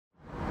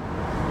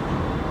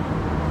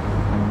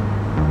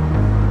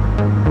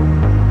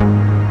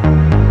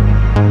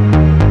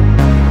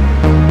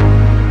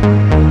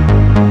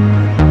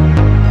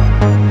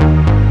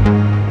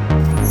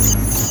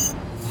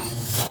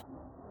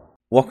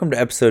Welcome to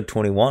episode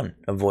 21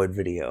 of Void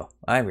Video.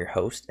 I'm your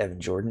host, Evan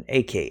Jordan,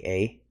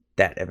 aka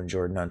that Evan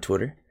Jordan on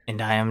Twitter.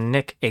 And I am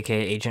Nick, aka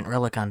Agent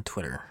Relic on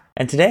Twitter.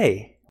 And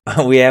today,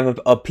 we have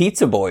a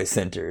Pizza Boy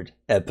centered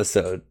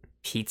episode.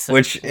 Pizza?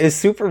 Which is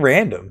super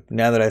random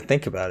now that I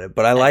think about it,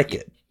 but I like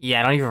it. Yeah,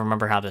 I don't even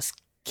remember how this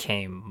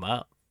came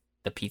up.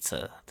 The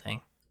pizza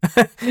thing.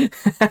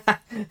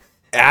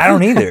 I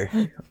don't either.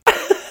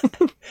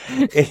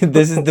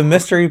 This is the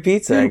mystery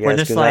pizza, I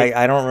guess, because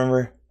I don't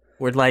remember.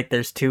 We're like,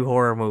 there's two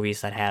horror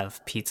movies that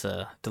have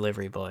pizza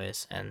delivery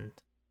boys, and,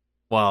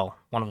 well,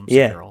 one of them's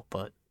a girl,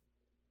 but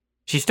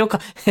she's still...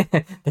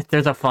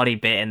 There's a funny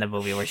bit in the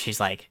movie where she's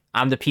like,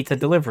 I'm the pizza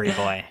delivery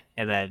boy,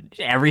 and then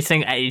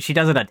she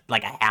does it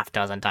like a half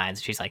dozen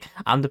times. She's like,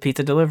 I'm the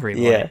pizza delivery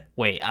boy. Yeah.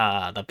 Wait,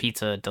 the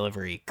pizza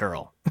delivery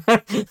girl.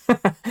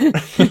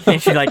 And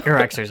she like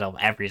corrects herself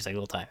every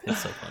single time.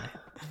 It's so funny.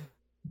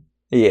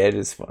 Yeah, it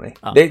is funny.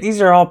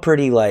 These are all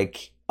pretty,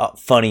 like,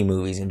 funny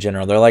movies in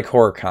general. They're like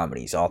horror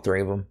comedies, all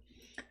three of them.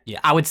 Yeah,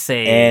 I would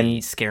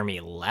say Scare Me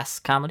less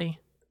comedy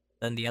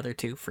than the other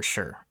two, for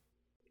sure.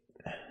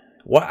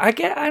 Well, I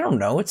don't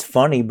know. It's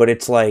funny, but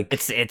it's like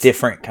it's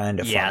different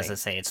kind of funny. Yeah, as I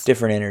say, it's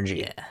different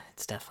energy. Yeah,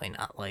 it's definitely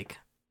not like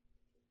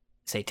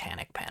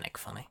Satanic Panic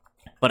funny.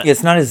 But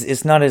it's not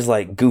as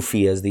like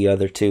goofy as the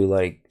other two,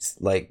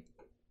 like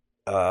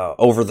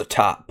over the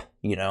top,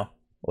 you know,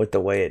 with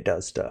the way it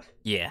does stuff.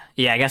 Yeah.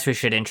 I guess we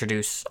should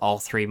introduce all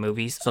three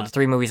movies. So the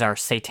three movies are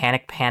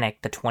Satanic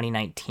Panic, the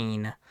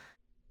 2019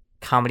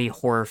 comedy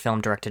horror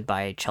film directed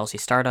by Chelsea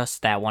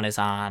Stardust. That one is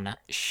on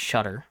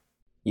Shudder.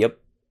 Yep.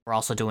 We're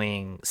also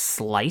doing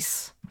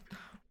Slice,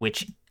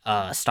 which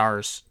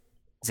stars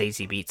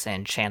Zazie Beetz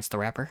and Chance the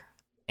Rapper,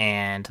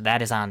 and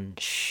that is on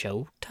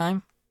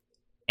Showtime.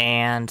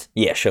 And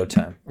yeah,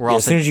 Showtime.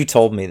 As soon as you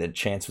told me that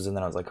Chance was in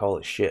that, I was like,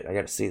 holy shit, I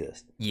got to see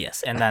this.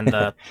 Yes, and then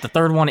the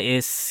third one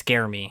is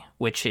Scare Me,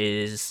 which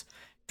is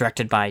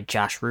directed by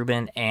Josh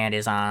Rubin and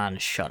is on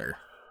Shudder.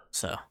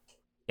 So,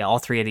 yeah, all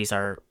three of these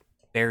are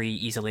very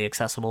easily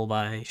accessible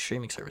by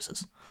streaming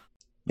services.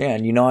 Yeah,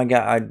 and you know,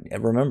 I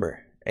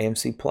remember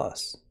AMC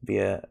Plus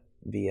via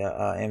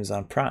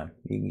Amazon Prime.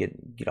 You can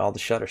get all the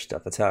Shudder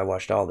stuff. That's how I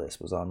watched all this,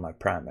 was on my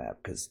Prime app,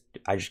 because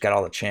I just got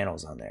all the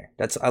channels on there.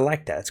 I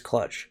like that. It's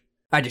clutch.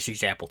 I just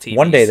use Apple TV.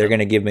 One day they're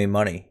going to give me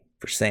money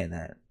for saying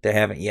that. They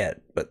haven't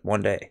yet, but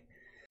one day.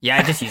 Yeah,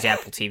 I just use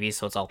Apple TV,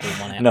 so it's all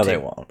through one app. No, they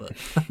won't. But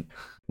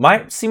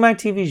my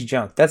TV's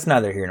junk. That's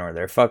neither here nor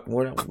there. Fuck,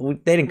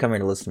 they didn't come here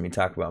to listen to me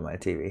talk about my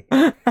TV.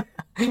 All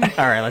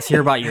right, let's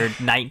hear about your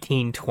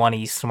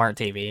 1920 smart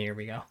TV. Here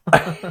we go.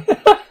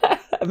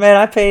 Man,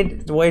 I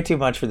paid way too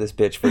much for this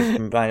bitch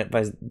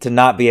to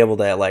not be able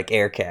to like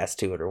Aircast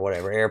to it or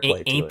whatever, AirPlay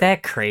to it. Ain't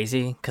that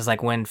crazy? Because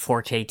like when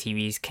 4K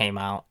TVs came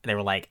out, they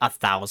were like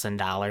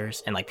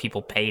 $1,000, and like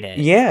people paid it.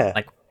 Yeah,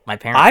 like my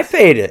parents. I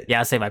paid it.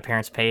 Yeah, I say my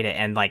parents paid it,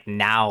 and like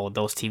now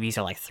those TVs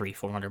are like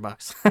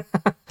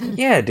 $300-400.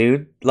 Yeah,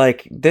 dude.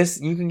 Like this,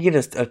 you can get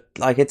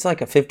it's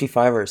like a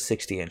 55 or a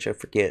 60-inch. I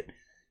forget.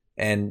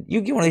 And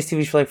you get one of these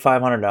TVs for like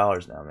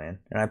 $500 now, man.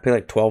 And I pay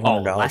like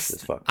 $1,200 for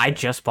this fucking I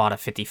just bought a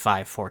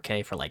 55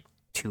 4K for like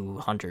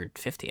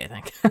 $250, I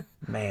think.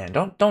 Man,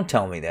 don't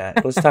tell me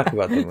that. Let's talk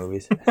about the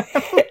movies.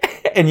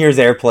 And yours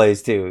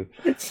airplays too.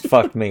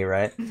 Fuck me,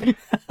 right?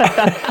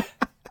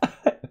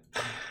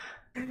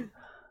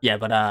 Yeah,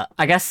 but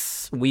I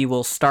guess we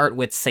will start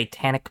with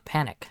Satanic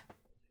Panic.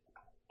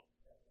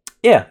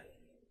 Yeah.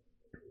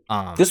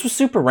 This was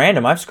super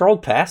random. I've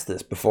scrolled past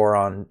this before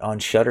on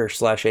Shudder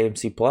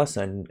 /AMC Plus,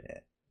 and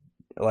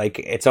like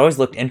it's always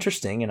looked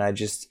interesting. And I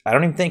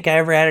don't even think I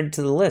ever added it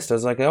to the list. I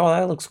was like, oh,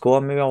 that looks cool.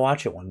 Maybe I'll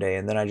watch it one day.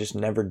 And then I just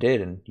never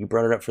did. And you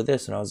brought it up for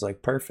this, and I was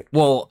like, perfect.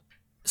 Well,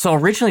 so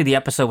originally the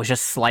episode was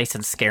just Slice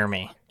and Scare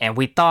Me, and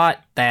we thought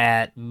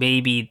that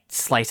maybe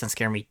Slice and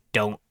Scare Me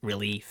don't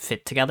really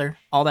fit together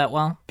all that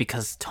well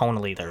because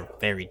tonally they're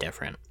very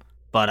different.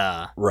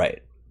 But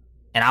right.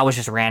 And I was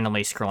just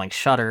randomly scrolling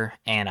Shudder,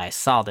 and I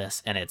saw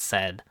this, and it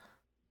said,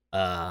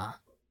 a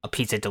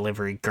pizza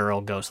delivery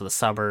girl goes to the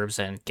suburbs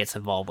and gets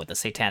involved with a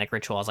satanic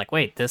ritual. I was like,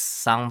 wait, this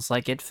sounds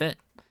like it fit.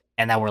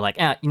 And then we're like,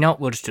 you know,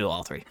 we'll just do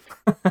all three.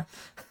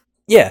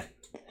 Yeah.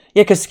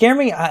 Yeah, because Scare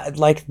Me,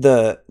 like,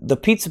 the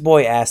Pizza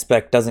Boy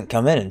aspect doesn't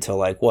come in until,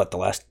 like, what, the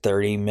last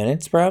 30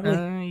 minutes,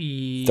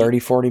 probably? 30,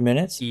 40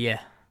 minutes?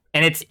 Yeah.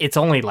 And it's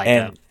only like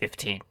a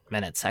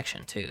 15-minute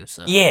section too.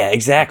 So yeah,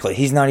 exactly.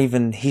 He's not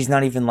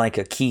even like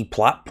a key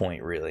plot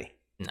point really.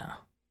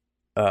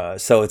 No.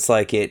 So it's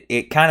like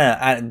it kind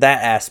of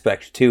that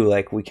aspect too.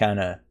 Like we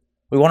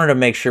wanted to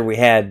make sure we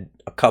had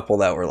a couple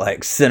that were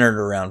like centered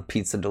around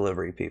pizza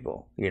delivery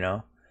people, you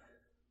know.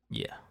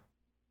 Yeah.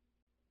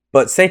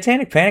 But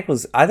Satanic Panic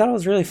I thought it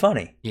was really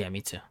funny. Yeah,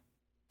 me too.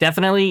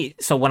 Definitely.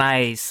 So when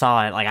I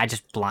saw it, like I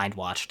just blind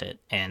watched it,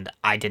 and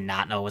I did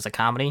not know it was a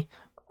comedy.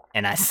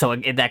 And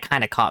that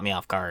kind of caught me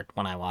off guard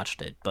when I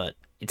watched it, but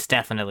it's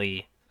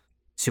definitely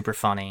super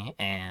funny.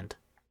 And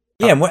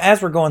yeah,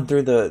 as we're going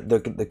through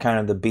the kind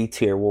of the beats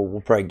here,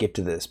 we'll probably get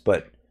to this,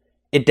 but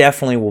it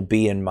definitely will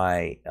be in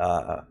my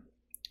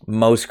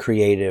most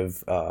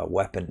creative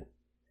weapon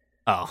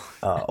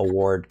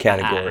award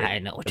category. I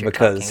know what you're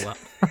talking about.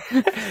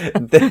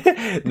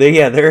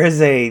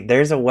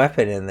 There's a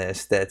weapon in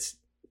this that's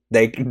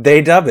they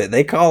dub it.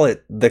 They call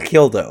it the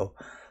Kildo.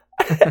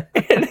 And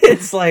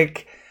it's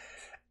like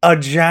a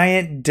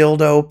giant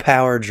dildo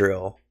power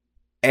drill.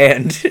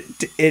 And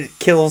it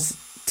kills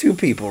 2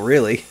 people,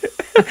 really.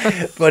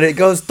 But it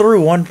goes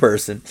through 1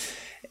 person.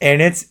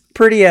 And it's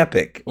pretty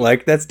epic.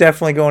 Like, that's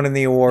definitely going in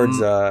the awards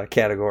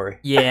category.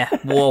 Yeah.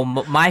 Well,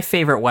 my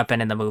favorite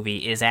weapon in the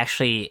movie is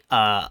actually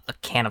a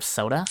can of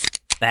soda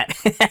that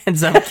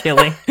ends up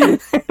killing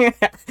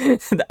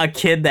a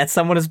kid that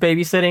someone is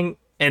babysitting.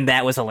 And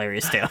that was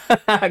hilarious, too.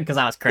 Because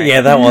I was crazy.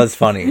 Yeah, that was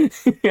funny.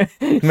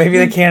 Maybe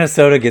the can of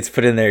soda gets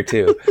put in there,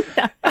 too.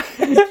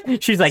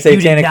 She's like,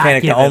 Satanic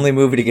Panic, the only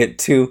movie to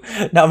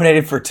get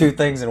nominated for 2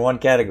 things in 1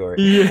 category.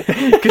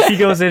 Yeah, because she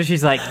goes in and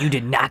she's like, you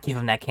did not give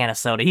him that can of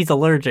soda. He's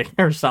allergic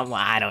or something.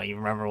 I don't even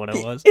remember what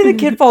it was. And the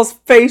kid falls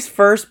face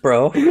first,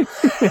 bro.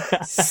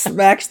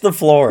 Smacks the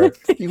floor.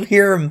 You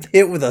hear him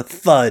hit with a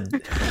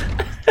thud.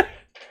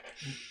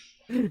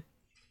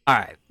 All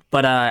right.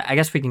 But I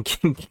guess we can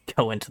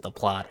go into the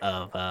plot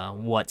of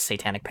what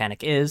Satanic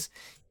Panic is.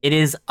 It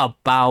is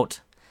about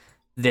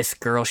this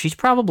girl. She's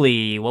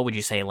probably, what would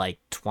you say, like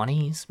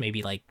 20s?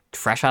 Maybe like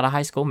fresh out of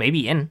high school?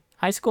 Maybe in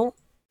high school?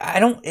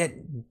 I don't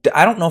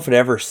know if it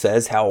ever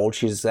says how old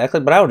she is exactly,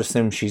 but I would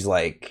assume she's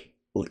like,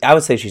 I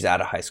would say she's out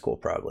of high school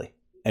probably.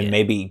 And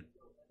maybe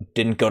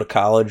didn't go to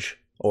college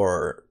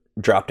or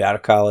dropped out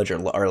of college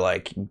or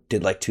like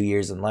did like 2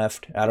 years and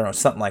left. I don't know,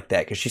 something like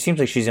that. Because she seems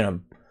like she's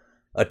in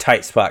a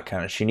tight spot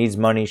kind of. She needs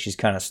money. She's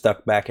kind of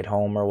stuck back at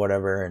home or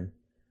whatever. And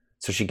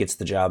so she gets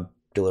the job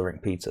delivering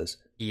pizzas.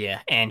 Yeah.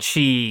 And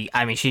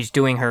she's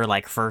doing her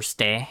like first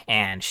day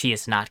and she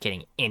is not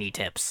getting any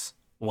tips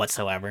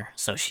whatsoever.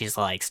 So she's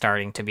like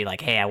starting to be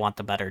like, hey, I want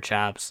the better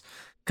jobs.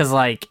 Because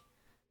like,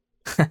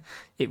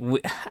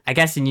 I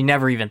guess you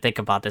never even think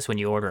about this when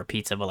you order a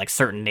pizza, but like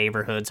certain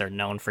neighborhoods are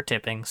known for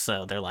tipping.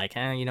 So they're like,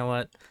 you know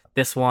what?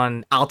 This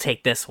one, I'll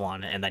take this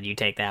one, and then you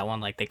take that one.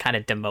 Like, they kind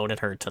of demoted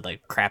her to the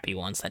crappy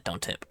ones that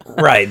don't tip.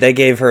 Right. They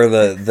gave her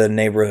the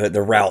neighborhood,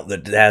 the route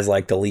that has,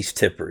 like, the least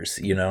tippers,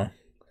 you know?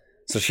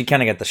 So she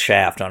kind of got the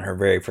shaft on her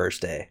very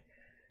first day.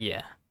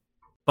 Yeah.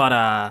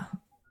 But,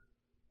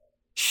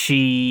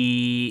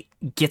 she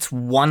gets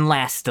one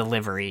last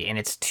delivery, and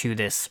it's to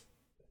this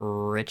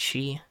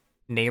Richie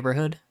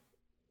neighborhood.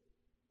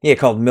 Yeah,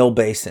 called Mill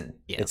Basin.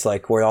 Yeah. It's,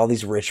 like, where all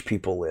these rich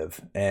people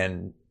live,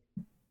 and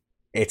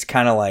it's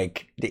kind of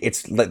like,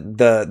 it's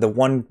the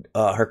one,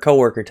 her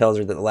coworker tells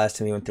her that the last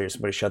time he went there,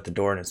 somebody shut the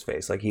door in his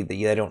face. Like,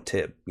 they don't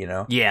tip, you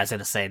know? Yeah, I was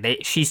gonna say,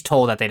 she's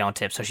told that they don't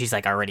tip, so she's,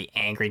 like, already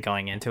angry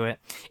going into it.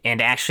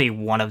 And actually,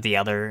 one of the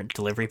other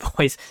delivery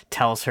boys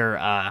tells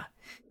her,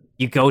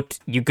 you go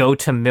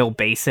to Mill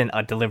Basin,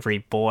 a delivery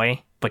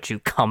boy, but you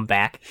come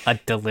back a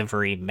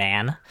delivery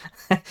man.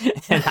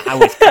 And I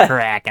was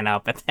cracking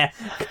up at that.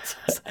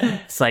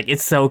 It's like,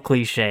 it's so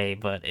cliche,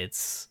 but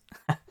it's...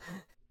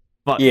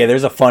 But, yeah,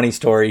 there's a funny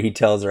story he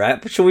tells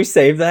her. Should we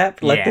save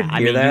that? Let them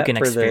hear that. You can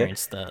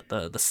experience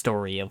the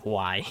story of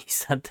why he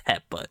said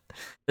that. But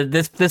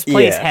this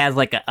place has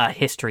like a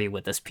history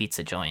with this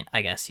pizza joint,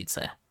 I guess you'd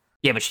say.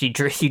 Yeah, but she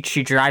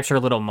drives her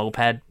little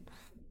moped,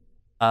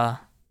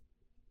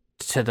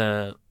 to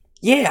the.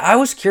 Yeah, I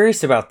was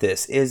curious about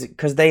this. Is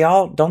because they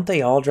all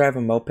drive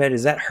a moped?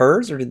 Is that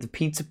hers, or did the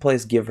pizza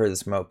place give her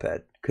this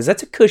moped? Because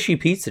that's a cushy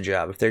pizza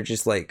job if they're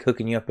just like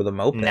hooking you up with a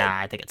moped. Nah,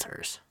 I think it's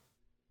hers.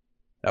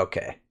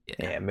 Okay.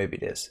 Yeah, maybe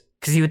it is.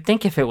 Because you would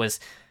think if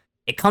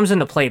it comes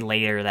into play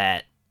later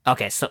that,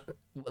 okay, so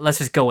let's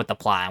just go with the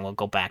plot and we'll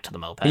go back to the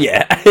moped.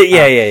 Yeah,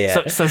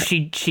 yeah. So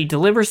she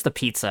delivers the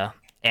pizza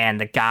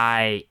and the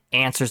guy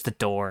answers the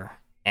door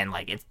and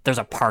like there's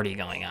a party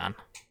going on,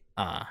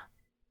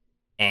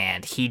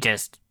 and he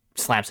just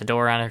slaps the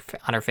door on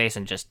her face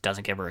and just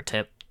doesn't give her a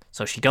tip.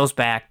 So she goes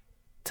back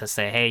to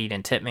say, hey, you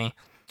didn't tip me,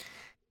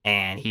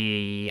 and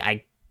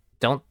I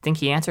don't think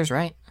he answers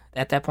right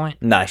at that point.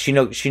 Nah, she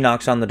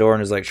knocks on the door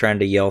and is like trying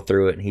to yell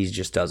through it, and he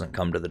just doesn't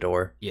come to the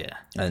door. Yeah.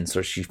 And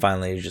so she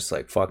finally is just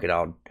like, fuck it,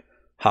 I'll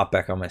hop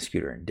back on my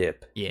scooter and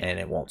dip. Yeah. And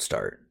it won't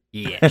start.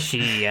 Yeah,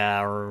 she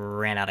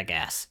ran out of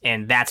gas.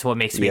 And that's what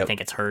makes me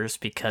think it's hers,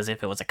 because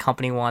if it was a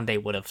company one, they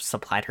would have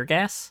supplied her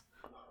gas.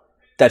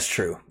 That's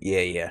true.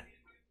 Yeah.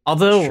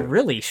 Although,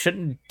 really,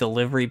 shouldn't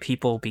delivery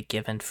people be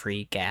given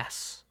free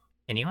gas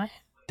anyway?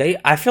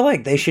 I feel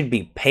like they should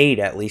be paid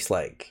at least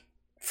like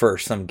for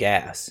some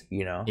gas,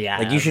 you know? Yeah.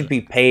 Like you should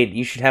be paid,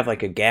 you should have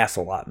like a gas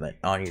allotment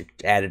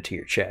added to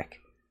your check.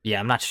 Yeah,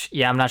 I'm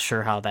not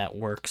sure how that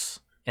works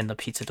in the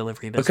pizza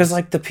delivery business. Because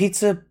like the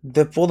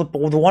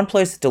one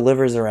place that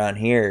delivers around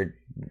here,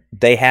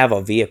 they have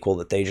a vehicle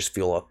that they just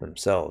fuel up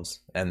themselves,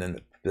 and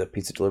then the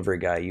pizza delivery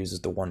guy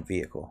uses the one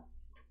vehicle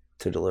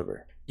to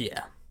deliver.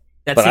 Yeah.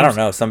 But I don't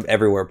know,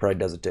 everywhere probably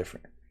does it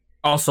different.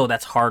 Also,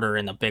 that's harder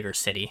in the bigger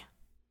city,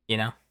 you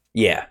know?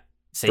 Yeah,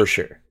 for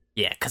sure.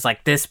 Yeah, because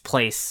like this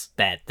place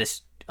that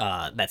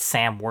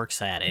Sam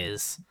works at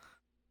is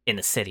in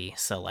the city,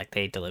 so like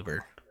they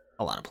deliver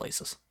a lot of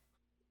places.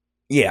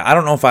 Yeah, I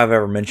don't know if I've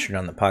ever mentioned it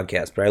on the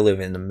podcast, but I live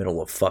in the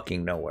middle of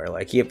fucking nowhere.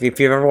 Like, if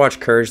you've ever watched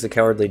Courage the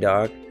Cowardly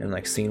Dog and,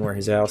 like, seen where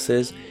his house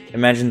is,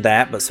 imagine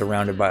that, but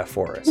surrounded by a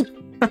forest.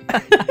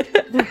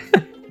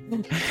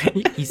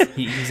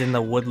 he's in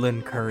the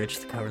Woodland Courage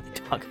the Cowardly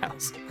Dog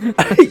house.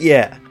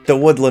 Yeah, the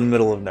woodland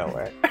middle of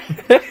nowhere.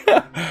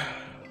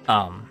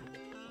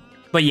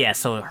 But yeah,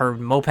 so her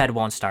moped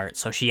won't start,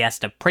 so she has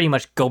to pretty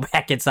much go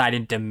back inside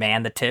and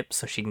demand the tip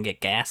so she can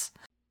get gas.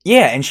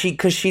 Yeah, and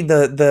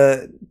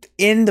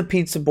in the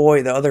pizza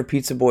boy, the other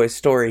pizza boy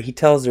story, he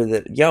tells her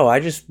that, yo, I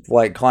just,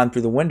 like, climbed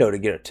through the window to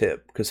get a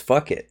tip, because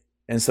fuck it.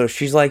 And so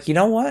she's like, you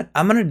know what?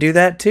 I'm going to do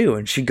that too.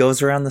 And she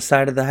goes around the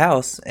side of the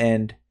house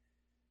and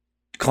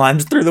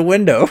climbs through the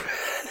window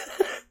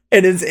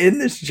and is in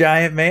this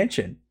giant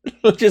mansion,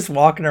 just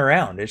walking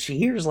around. And she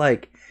hears,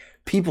 like,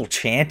 people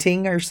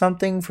chanting or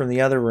something from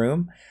the other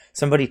room,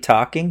 somebody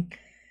talking,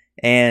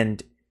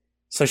 and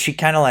so she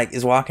kind of like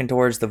is walking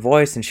towards the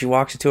voice, and she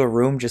walks into a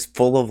room just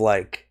full of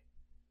like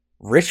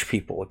rich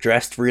people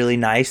dressed really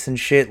nice and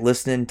shit,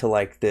 listening to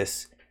like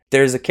this.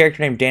 There's a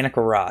character named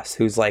Danica Ross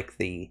who's like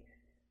the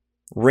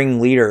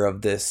ringleader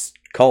of this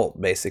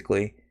cult,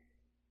 basically,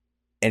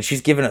 and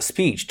she's giving a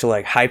speech to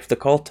like hype the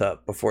cult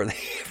up before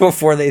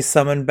they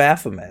summon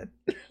Baphomet.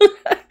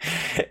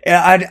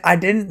 I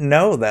didn't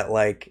know that.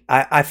 Like,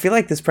 I feel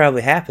like this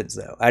probably happens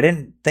though. I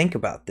didn't think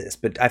about this,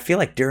 but I feel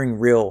like during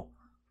real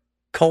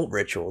cult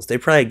rituals, they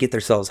probably get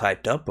themselves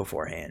hyped up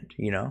beforehand,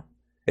 you know?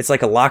 It's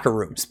like a locker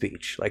room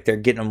speech. Like, they're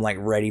getting them like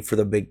ready for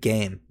the big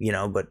game, you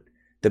know, but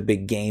the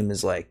big game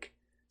is like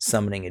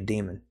summoning a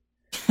demon.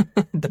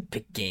 The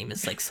big game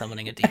is like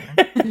summoning a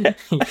demon.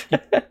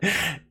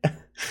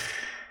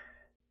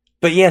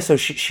 But yeah, so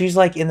she's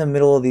like in the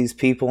middle of these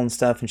people and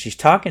stuff, and she's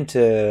talking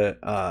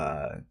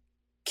to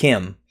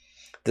Kim,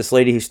 this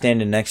lady who's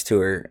standing next to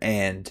her,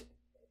 and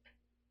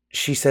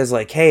she says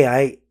like,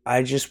 hey,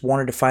 I just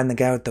wanted to find the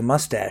guy with the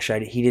mustache.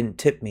 He didn't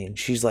tip me. And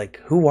she's like,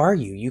 who are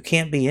you? You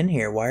can't be in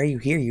here. Why are you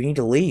here? You need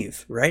to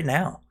leave right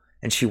now.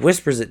 And she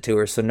whispers it to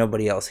her so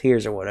nobody else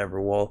hears or whatever.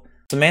 Well,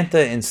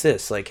 Samantha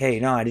insists like, hey,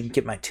 no, I didn't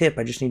get my tip.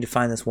 I just need to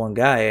find this one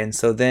guy. And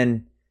so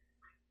then,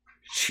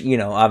 you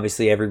know,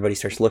 obviously everybody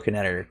starts looking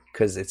at her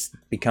because it's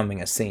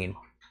becoming a scene.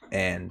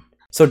 And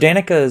so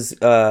Danica's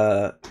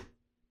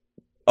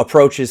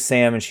approaches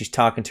Sam, and she's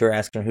talking to her,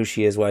 asking her who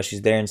she is, why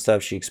she's there and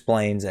stuff. She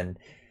explains, and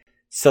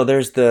so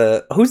there's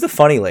who's the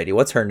funny lady?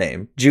 What's her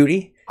name?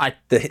 Judy?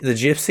 The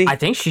gypsy? I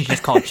think she's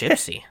just called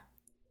Gypsy.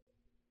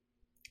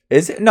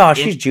 Is it? No,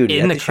 she's Judy.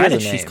 In the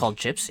credits, she's called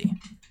Gypsy.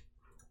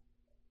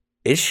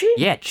 Is she?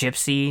 Yeah,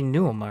 Gypsy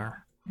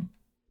Newmar.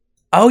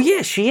 Oh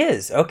yeah, she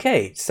is.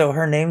 Okay, so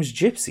her name's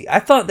Gypsy. I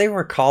thought they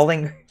were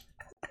calling.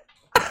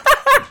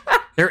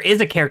 There is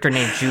a character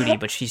named Judy,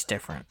 but she's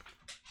different.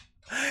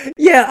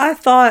 Yeah, I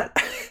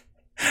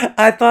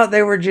thought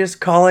they were just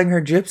calling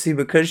her Gypsy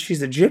because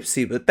she's a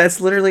gypsy, but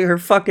that's literally her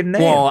fucking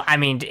name. Well, I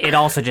mean, it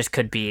also just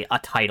could be a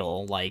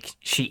title, like,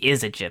 she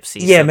is a gypsy.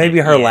 Yeah, so maybe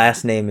her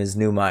last name is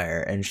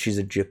Newmeyer, and she's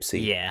a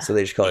gypsy. Yeah. So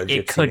they just call her Gypsy Newmeyer.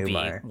 It could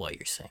be what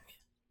you're saying.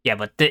 Yeah,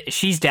 but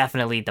she's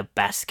definitely the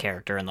best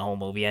character in the whole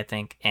movie, I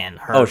think, and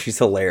her... Oh, she's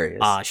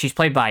hilarious. She's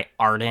played by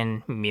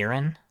Arden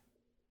Mirren,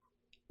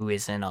 who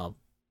is in a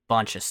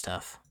bunch of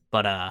stuff,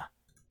 but,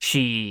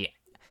 she...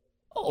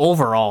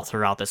 Overall,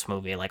 throughout this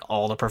movie, like,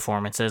 all the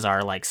performances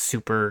are, like,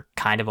 super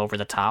kind of over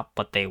the top,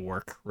 but they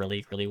work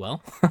really, really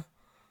well.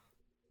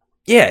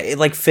 Yeah, it,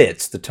 like,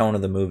 fits the tone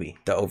of the movie,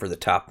 the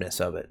over-the-topness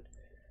of it.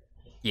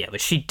 Yeah,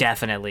 but she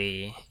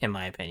definitely, in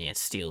my opinion,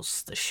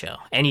 steals the show.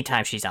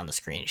 Anytime she's on the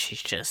screen,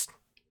 she's just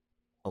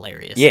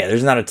hilarious. Yeah,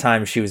 there's not a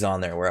time she was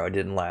on there where I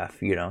didn't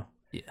laugh, you know?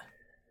 Yeah.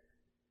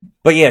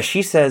 But yeah,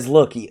 she says,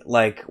 look,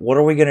 like, what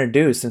are we going to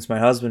do since my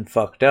husband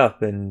fucked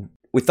up? And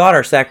we thought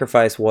our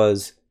sacrifice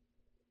was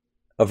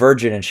a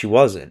virgin, and she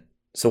wasn't.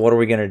 So what are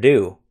we going to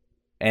do?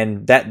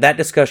 And that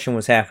discussion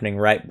was happening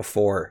right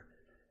before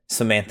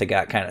Samantha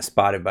got kind of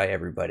spotted by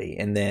everybody.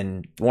 And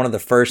then one of the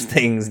first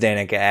things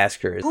Danica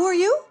asked her is, who are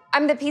you?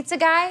 I'm the pizza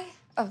guy.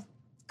 A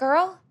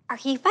girl? Are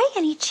you by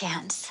any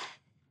chance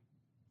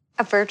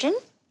a virgin?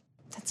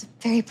 That's a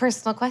very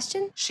personal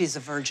question. She's a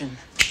virgin.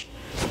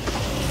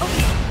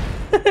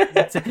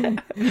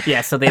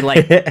 Yeah, so they,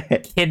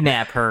 like,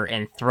 kidnap her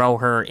and throw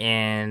her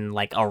in,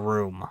 like, a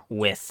room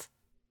with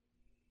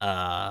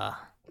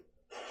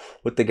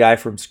the guy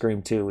from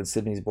Scream 2, with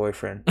Sydney's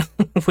boyfriend.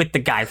 With the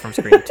guy from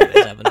Scream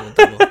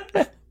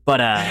 2. But,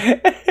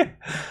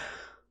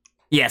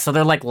 yeah, so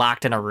they're, like,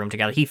 locked in a room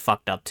together. He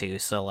fucked up, too,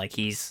 so, like,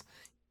 he's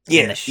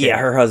in the shit. Yeah,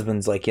 her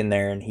husband's, like, in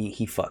there, and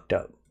he fucked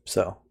up,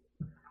 so...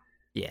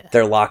 Yeah.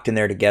 They're locked in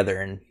there together,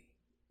 and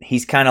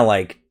he's kind of,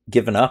 like,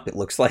 giving up, it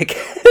looks like.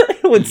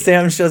 When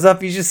Sam shows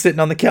up, he's just sitting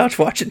on the couch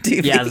watching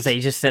TV. Yeah, I was gonna say,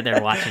 he's just sitting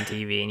there watching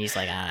TV, and he's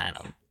like, I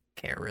don't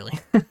care, really.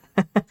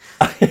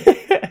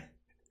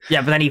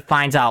 Yeah, but then he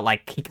finds out,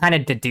 like, he kind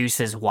of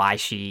deduces why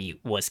she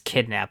was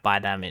kidnapped by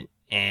them,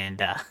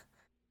 and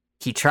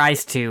he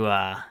tries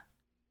to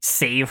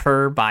save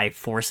her by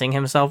forcing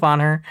himself on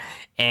her,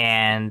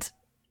 and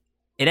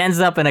it ends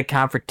up in a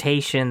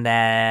confrontation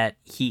that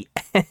he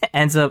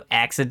ends up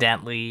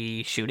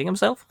accidentally shooting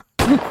himself.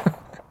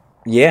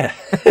 Yeah.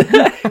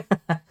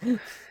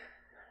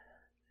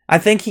 I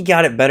think he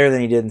got it better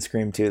than he did in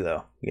Scream 2,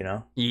 though. You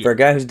know, for a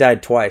guy who's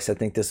died twice, I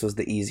think this was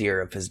the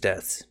easier of his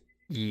deaths.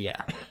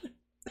 Yeah.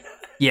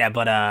 Yeah,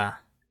 but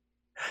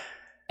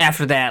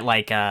after that,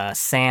 like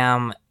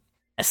Sam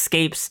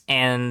escapes,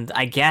 and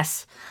I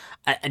guess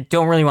I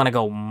don't really want to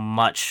go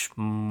much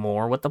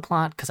more with the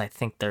plot because I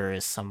think there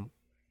is some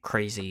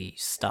crazy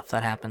stuff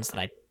that happens that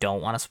I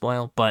don't want to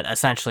spoil. But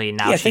essentially,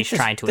 now she's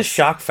trying to. The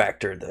shock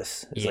factor of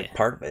this is like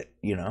part of it,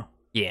 you know.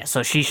 Yeah,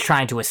 so she's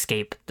trying to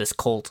escape this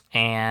cult,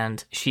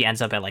 and she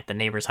ends up at like the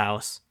neighbor's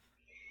house,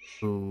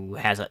 who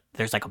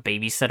there's like a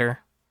babysitter,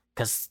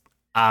 because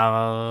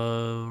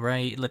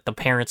right, like the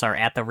parents are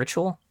at the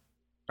ritual,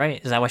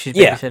 right? Is that why she's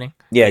babysitting?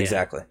 Yeah,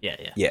 exactly.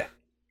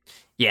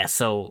 Yeah.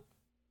 So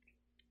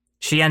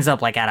she ends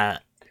up like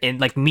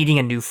meeting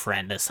a new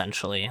friend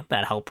essentially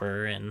that help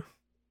her and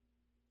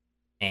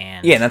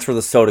yeah, and that's where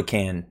the soda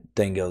can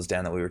thing goes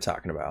down that we were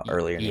talking about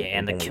earlier.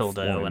 And the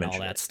Kildo and all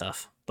that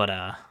stuff. But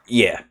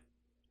yeah,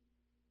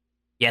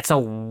 it's a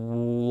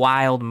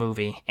wild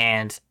movie,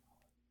 and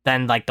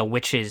then like the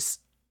witches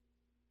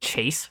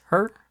chase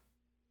her.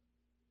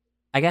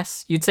 I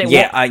guess you'd say.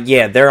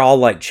 Yeah, they're all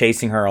like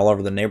chasing her all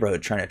over the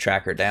neighborhood, trying to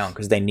track her down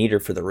because they need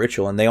her for the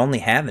ritual, and they only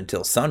have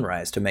until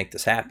sunrise to make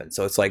this happen.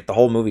 So it's like the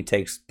whole movie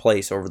takes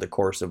place over the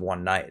course of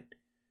one night.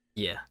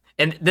 Yeah,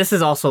 and this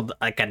is also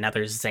like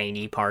another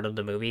zany part of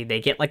the movie. They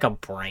get like a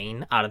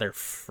brain out of their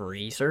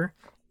freezer,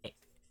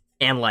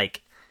 and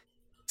like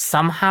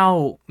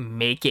somehow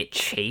make it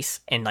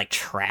chase and like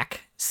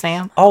track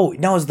Sam. Oh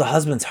no, it was the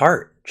husband's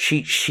heart.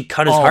 She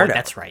cut his heart out.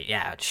 That's right.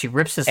 Yeah, she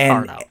rips his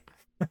heart out.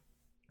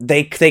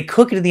 They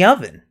cook it in the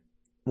oven,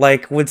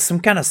 like with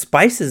some kind of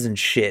spices and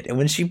shit. And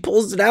when she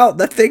pulls it out,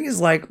 that thing is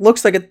like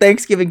looks like a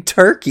Thanksgiving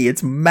turkey.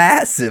 It's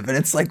massive and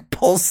it's like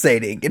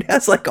pulsating. It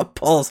has like a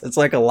pulse. It's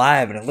like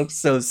alive and it looks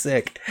so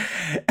sick.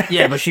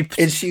 Yeah, but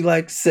she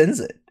like sends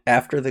it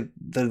after the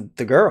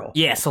girl.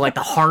 Yeah, so like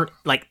the heart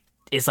like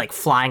is like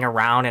flying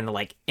around and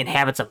like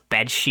inhabits a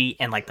bed sheet,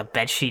 and like the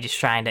bed sheet is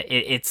trying to.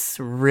 It's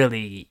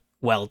really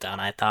well done,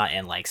 I thought,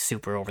 and like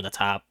super over the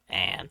top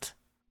and.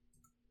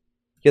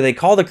 Yeah, they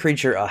call the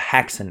creature a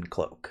Haxan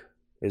cloak,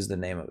 is the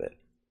name of it.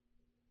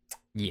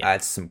 Yeah.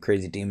 It's some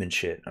crazy demon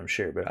shit, I'm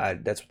sure,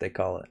 but that's what they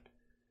call it.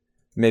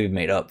 Maybe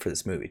made up for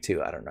this movie,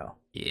 too, I don't know.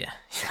 Yeah,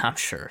 I'm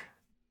sure.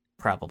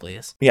 Probably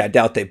is. Yeah, I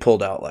doubt they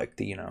pulled out, like,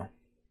 the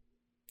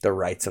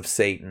rites of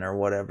Satan or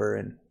whatever,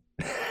 and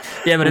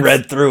but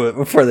read through it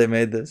before they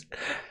made this.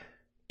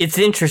 It's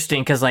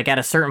interesting, because, like, at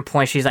a certain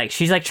point, she's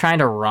trying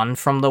to run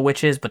from the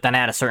witches, but then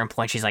at a certain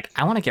point, she's like,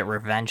 I want to get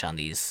revenge on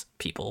these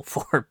people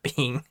for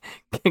being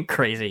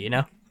crazy, you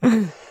know?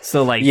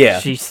 So, like,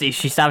 she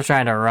stops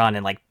trying to run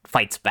and, like,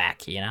 fights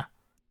back, you know?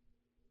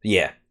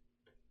 Yeah.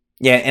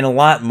 Yeah, and a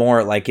lot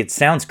more, like, it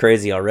sounds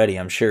crazy already,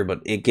 I'm sure,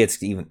 but it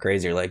gets even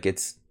crazier. Like,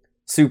 it's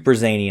super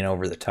zany and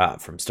over the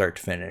top from start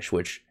to finish,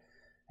 which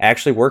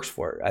actually works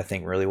for it, I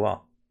think, really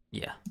well.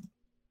 Yeah.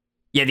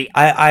 Yeah,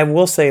 I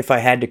will say if I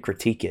had to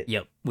critique it.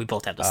 Yep, we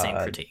both have the same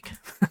critique.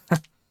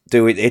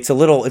 Dude, it's a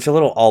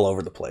little all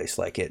over the place.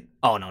 Like it.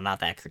 Oh no,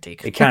 not that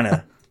critique. It kind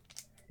of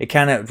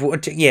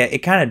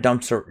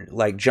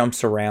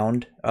jumps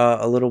around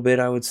a little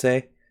bit, I would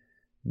say,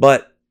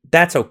 but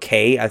that's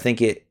okay. I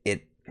think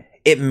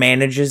it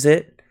manages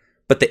it,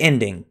 but the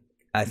ending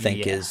I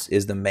think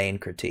is the main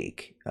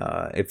critique.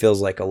 It feels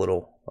like a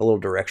little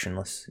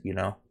directionless, you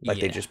know,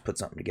 like they just put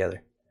something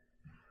together.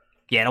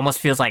 Yeah, it almost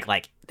feels like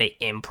they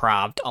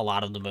improv'd a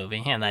lot of the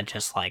movie and then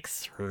just like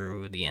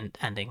threw the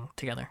ending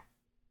together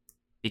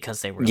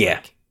because they were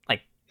like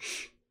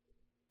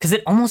because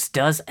it almost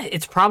does.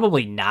 It's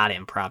probably not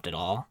improv at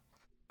all,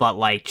 but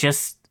like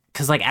just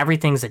because like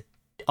everything's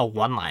a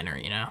one-liner,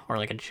 you know, or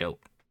like a joke,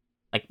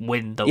 like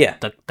when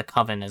the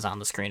coven is on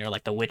the screen or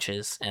like the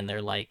witches and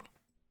they're like,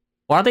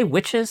 well, are they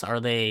witches? Are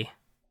they?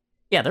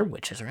 Yeah, they're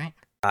witches, right?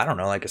 I don't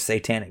know, like a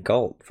satanic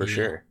cult for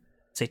sure.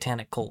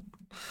 Satanic cult,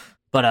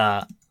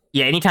 but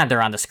yeah, anytime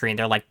they're on the screen,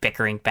 they're like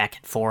bickering back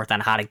and forth on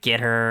how to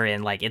get her,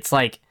 and like it's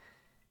like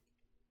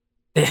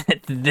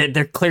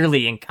they're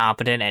clearly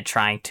incompetent at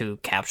trying to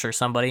capture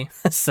somebody.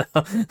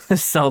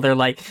 So they're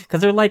like,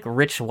 because they're like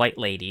rich white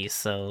ladies,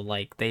 so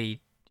like they,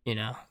 you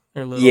know,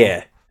 they're little.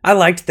 Yeah, I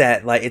liked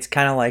that. Like it's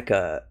kind of like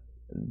the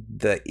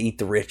eat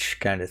the rich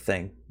kind of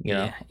thing, you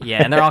know?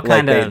 Yeah, and they're all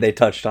kind of they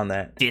touched on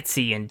that,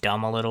 ditzy and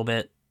dumb a little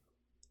bit.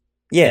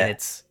 Yeah, and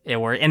it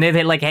works, and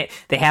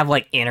they have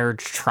like inner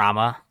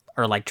trauma.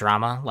 Or like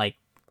drama, like,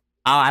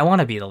 oh, I want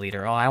to be the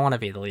leader. Oh, I want to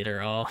be the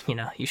leader. Oh, you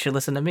know, you should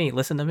listen to me.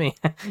 Listen to me.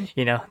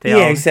 You know.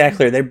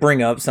 Exactly. They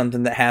bring up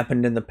something that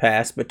happened in the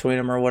past between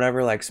them or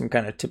whatever, like some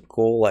kind of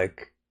typical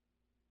like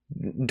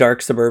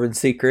dark suburban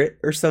secret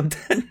or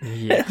something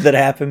that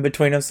happened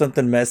between them,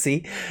 something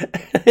messy.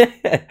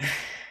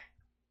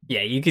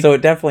 Yeah, you could. So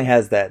it definitely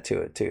has that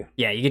to it too.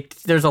 Yeah, you could.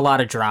 There's a lot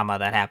of drama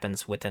that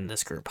happens within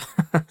this group.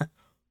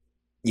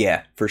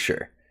 Yeah, for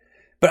sure.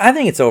 But I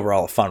think it's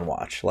overall a fun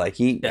watch. Like,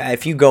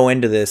 if you go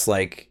into this,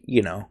 like,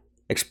 you know,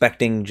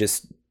 expecting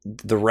just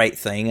the right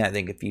thing. I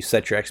think if you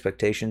set your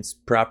expectations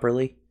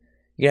properly,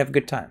 you have a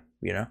good time,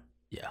 you know?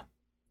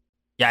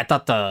 Yeah, I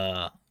thought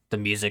the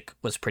music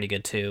was pretty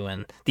good too,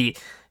 and the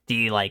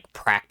like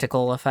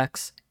practical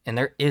effects, and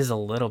there is a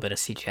little bit of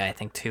CGI I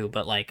think too,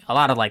 but like a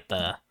lot of like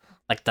the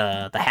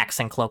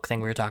Haxan cloak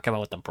thing we were talking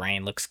about with the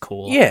brain looks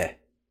cool. Yeah,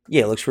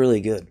 it looks really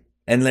good.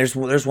 And there's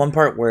one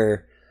part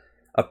where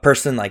a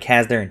person like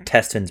has their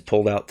intestines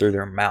pulled out through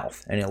their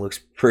mouth, and it looks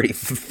pretty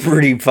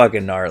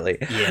fucking gnarly.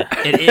 Yeah,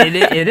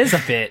 it is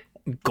a bit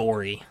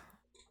gory.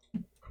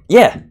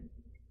 Yeah,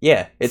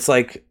 it's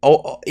like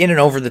in an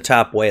over the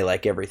top way,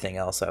 like everything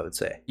else, I would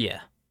say.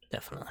 Yeah,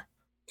 definitely.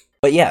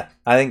 But yeah,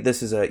 I think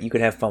this is you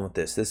could have fun with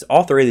this.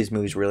 All three of these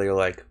movies really are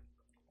like,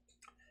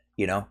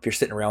 you know, if you're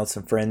sitting around with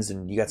some friends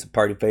and you got some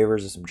party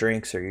favors or some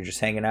drinks, or you're just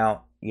hanging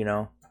out, you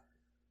know,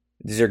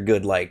 these are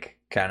good, like,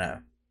 kind of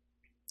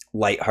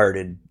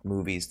lighthearted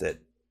movies that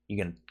you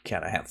can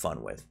kind of have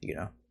fun with, you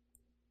know.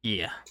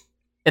 Yeah,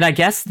 and I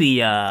guess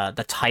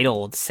the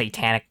title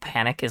Satanic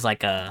Panic is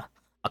like a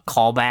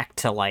callback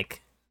to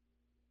like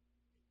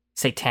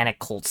satanic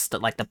cult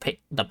stuff, like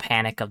the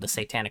panic of the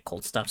satanic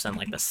cult stuffs in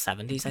like the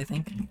 70s, I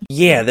think.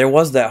 Yeah, there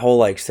was that whole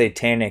like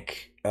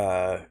satanic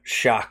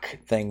shock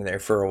thing there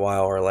for a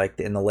while, or like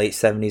in the late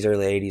 70s,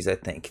 early 80s, I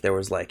think there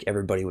was like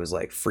everybody was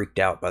like freaked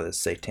out by the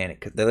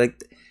satanic. They're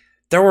like,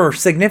 there were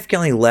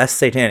significantly less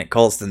satanic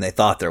cults than they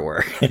thought there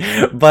were,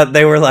 but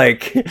they were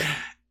like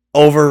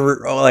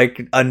over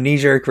like a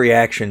knee-jerk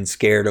reaction,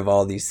 scared of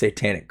all these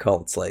satanic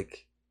cults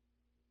like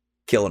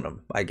killing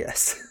them, I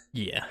guess.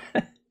 Yeah.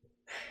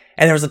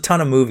 And there was a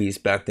ton of movies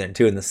back then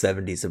too in the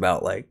 70s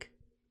about like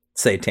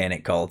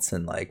satanic cults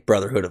and like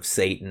Brotherhood of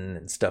Satan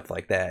and stuff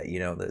like that, you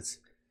know, that's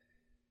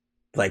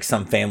like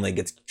some family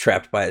gets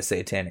trapped by a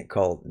satanic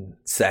cult and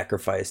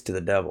sacrificed to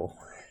the devil.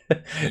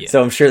 Yeah.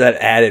 So I'm sure that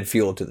added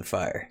fuel to the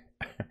fire.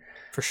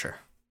 For sure.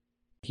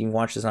 You can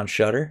watch this on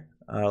Shudder,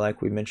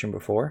 like we mentioned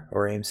before,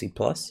 or AMC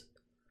Plus.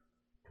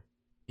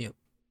 Yep.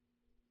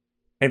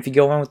 And if you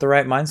go in with the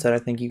right mindset, I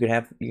think you can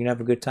have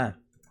a good time.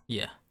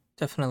 Yeah,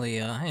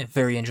 definitely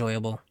very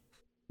enjoyable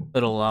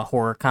little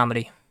horror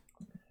comedy.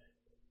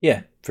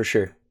 Yeah, for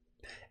sure.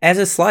 As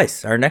is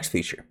Slice, our next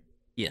feature.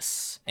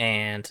 Yes,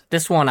 and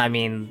this one, I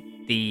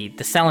mean,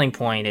 the selling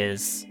point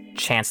is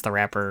Chance the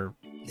Rapper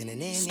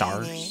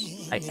stars.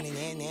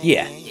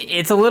 Yeah.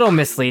 It's a little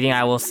misleading,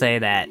 I will say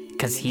that,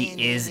 because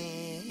he is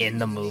in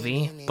the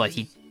movie, but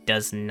he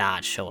does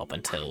not show up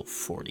until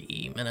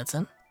 40 minutes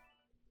in.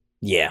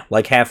 Yeah,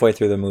 like halfway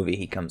through the movie,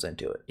 he comes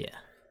into it. Yeah.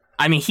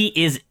 I mean, he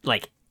is,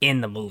 like,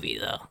 in the movie,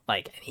 though.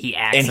 Like, he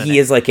acts and he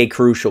is, like, a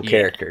crucial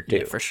character, too.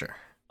 Yeah, for sure.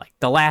 Like,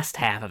 the last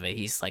half of it,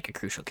 he's, like, a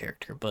crucial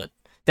character, but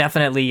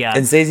definitely...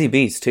 and Zazie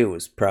Beetz, too,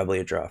 was probably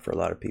a draw for a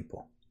lot of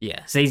people.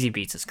 Yeah, Zazie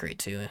Beetz is great,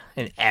 too.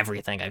 In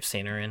everything I've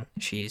seen her in,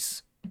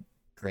 she's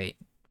great.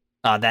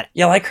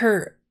 Yeah, like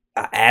her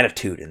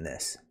attitude in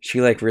this.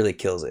 She, like, really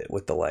kills it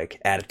with the, like,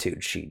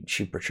 attitude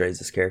she portrays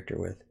this character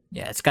with.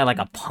 Yeah, it's got, like,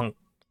 a punk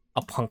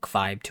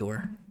vibe to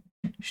her.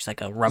 She's like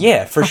a rebel.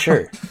 Yeah, for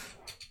sure.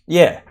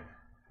 Yeah.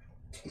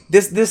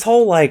 This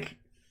whole, like,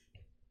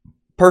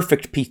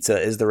 Perfect Pizza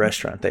is the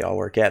restaurant they all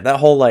work at. That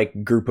whole,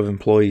 like, group of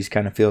employees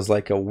kind of feels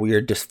like a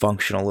weird,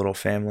 dysfunctional little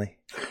family.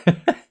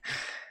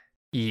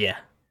 Yeah.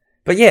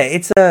 But yeah,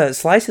 it's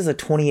Slice is a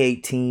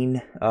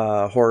 2018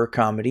 horror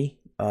comedy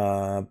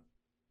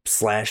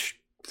slash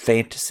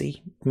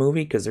fantasy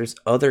movie, because there's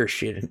other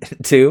shit in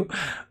it too.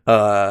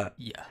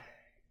 Yeah.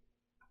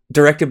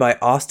 Directed by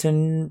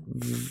Austin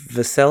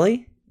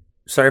Vaselli.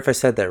 Sorry if I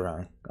said that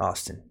wrong,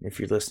 Austin, if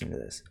you're listening to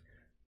this.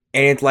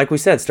 And it's, like we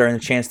said, starring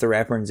Chance the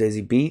Rapper and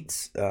Zazie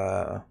Beetz.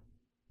 I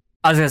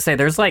was gonna say,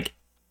 there's like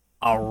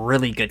a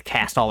really good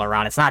cast all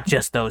around. It's not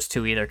just those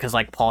two either, because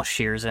like Paul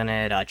Scheer's in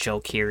it, Joe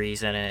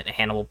Keery's in it,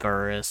 Hannibal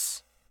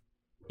Buress.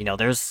 You know,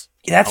 there's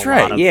that's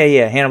right.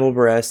 Yeah, Hannibal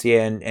Buress.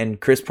 Yeah, and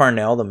Chris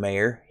Parnell, the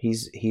mayor.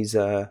 He's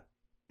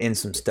in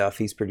some stuff.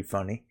 He's pretty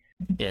funny.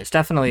 Yeah, it's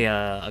definitely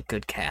a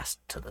good cast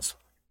to this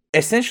one.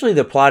 Essentially,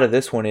 the plot of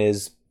this one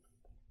is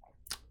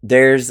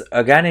there's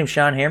a guy named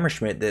Sean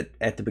Hammerschmidt that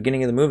at the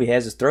beginning of the movie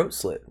has his throat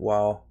slit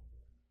while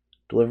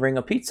delivering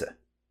a pizza.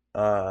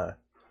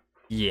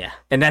 Yeah,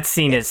 and that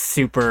scene is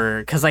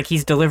super, because like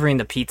he's delivering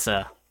the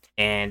pizza,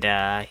 and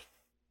I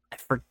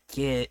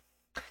forget,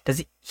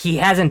 he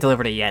hasn't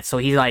delivered it yet, so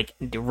he like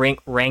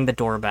rang the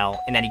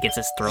doorbell, and then he gets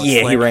his throat slit.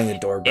 Yeah, he rang the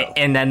doorbell,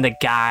 and then the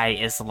guy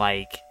is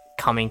like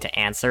coming to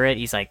answer it.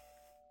 He's like,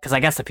 because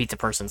I guess the pizza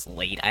person's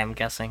late, I'm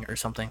guessing, or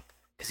something,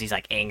 because he's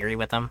like angry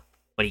with him.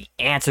 But he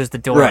answers the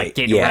door, right, like,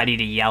 getting ready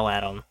to yell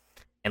at him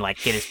and like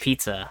get his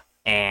pizza,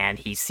 and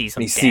he sees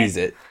him. He sees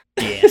it.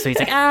 Yeah, so he's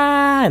like,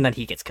 and then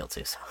he gets killed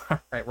too. So,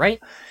 right?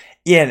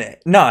 Yeah,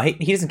 no, he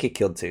doesn't get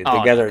killed too.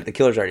 The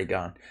killer's already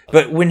gone.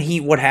 But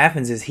what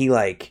happens is he,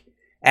 like,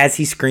 as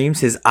he screams,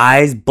 his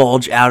eyes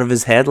bulge out of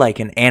his head like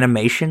an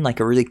animation, like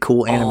a really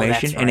cool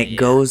animation, and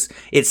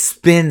it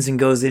spins and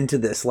goes into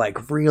this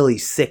like really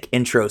sick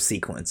intro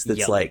sequence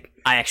that's like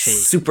I actually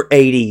super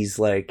 80s,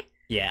 like.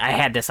 Yeah, I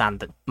had this on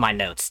my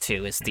notes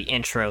too. Is the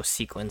intro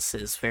sequence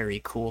is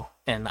very cool,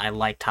 and I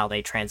liked how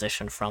they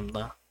transitioned from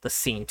the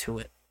scene to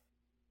it.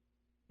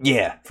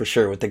 Yeah, for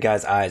sure. With the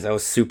guy's eyes, that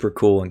was super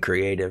cool and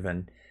creative,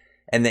 and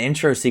the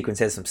intro sequence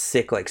has some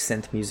sick like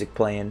synth music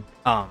playing,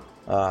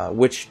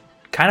 which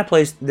kind of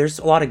plays. There's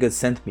a lot of good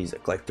synth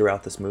music like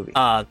throughout this movie.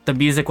 The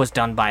music was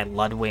done by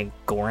Ludwig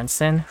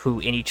Göransson,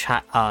 who any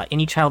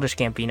Childish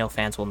Gambino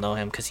fans will know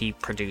him because he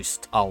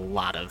produced a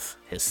lot of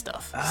his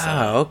stuff.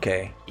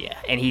 Okay. Yeah,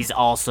 and he's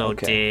also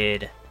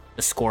did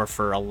the score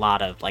for a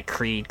lot of like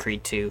Creed,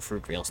 Creed 2,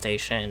 Fruitvale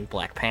Station,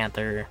 Black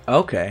Panther.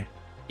 Okay.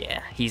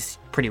 Yeah, he's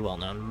pretty well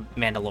known.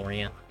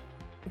 Mandalorian.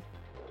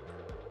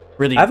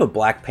 Really, I have a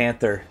Black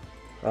Panther,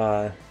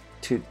 two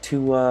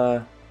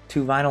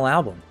vinyl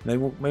album. Maybe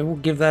we'll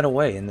give that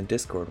away in the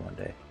Discord one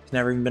day. It's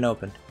never even been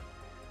opened.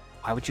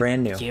 Why would you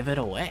Brand new. give it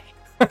away?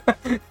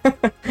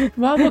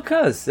 Well,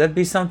 because that'd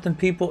be something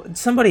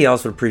somebody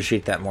else would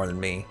appreciate that more than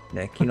me,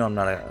 Nick. You know I'm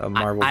not a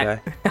Marvel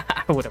guy.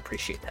 I would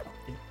appreciate that.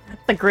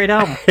 It's a great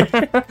album.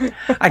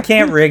 I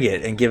can't rig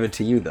it and give it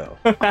to you though.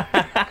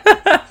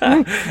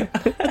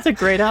 That's a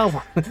great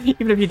album,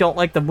 even if you don't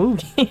like the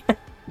movie.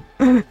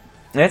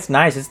 It's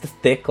nice. It's the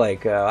thick,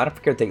 like I don't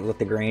forget what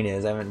the grain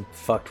is. I haven't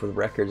fucked with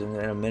records in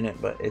a minute,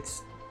 but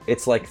it's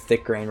like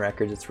thick grain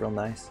records. It's real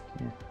nice.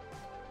 Yeah.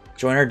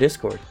 Join our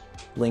Discord.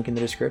 Link in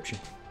the description.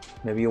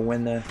 Maybe you'll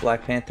win the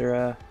Black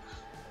Panther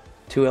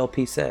 2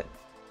 LP set,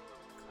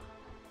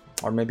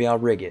 or maybe I'll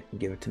rig it and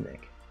give it to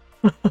Nick.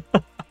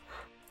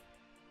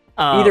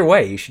 Either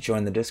way, you should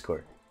join the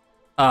Discord.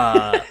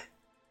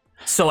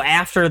 So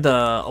after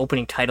the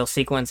opening title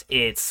sequence,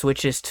 it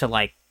switches to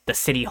like the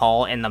city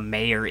hall, and the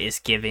mayor is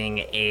giving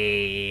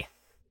a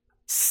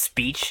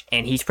speech,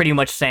 and he's pretty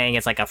much saying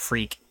it's like a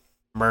freak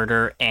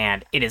murder,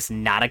 and it is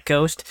not a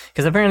ghost,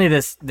 because apparently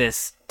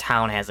this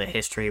town has a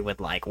history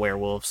with like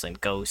werewolves and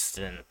ghosts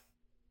and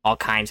all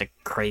kinds of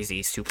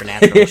crazy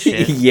supernatural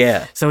shit.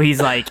 Yeah. So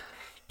he's like,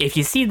 if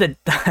you see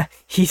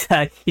he's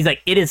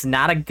like, it is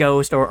not a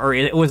ghost, or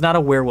it was not a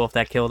werewolf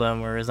that killed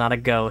him, or it's not a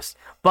ghost.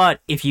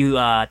 But if you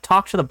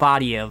talk to the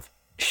body of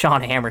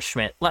Sean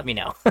Hammerschmidt, let me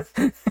know.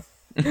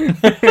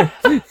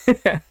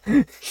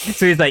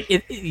 So he's like,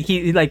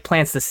 he like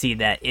plants the seed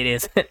that it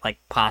is like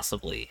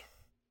possibly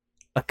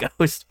a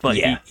ghost, but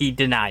he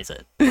denies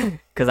it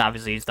because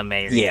obviously he's the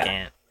mayor.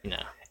 Yeah. He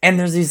can't, And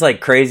there's these like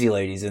crazy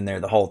ladies in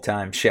there the whole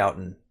time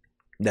shouting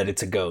that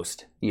it's a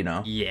ghost,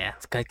 Yeah,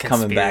 it's like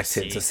coming back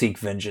to seek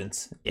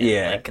vengeance.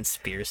 Yeah, like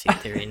conspiracy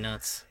theory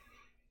nuts.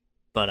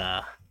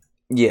 But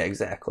yeah,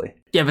 exactly.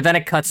 Yeah, but then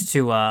it cuts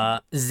to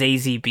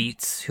Zazie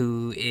Beetz,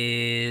 who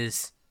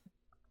is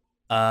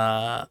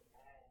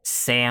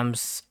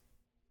Sean's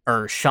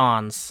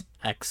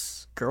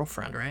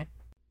ex-girlfriend, right?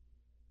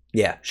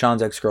 Yeah,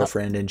 Sean's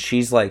ex-girlfriend, and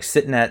she's like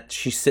sitting at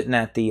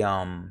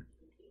the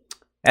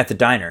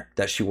diner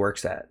that she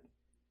works at,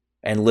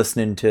 and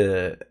listening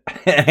to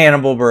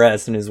Hannibal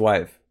Buress and his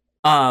wife.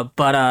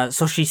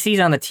 So she sees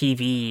on the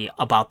TV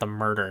about the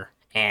murder,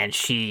 and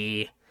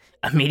she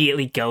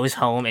immediately goes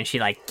home and she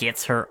like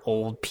gets her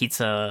old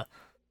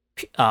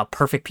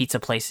Perfect Pizza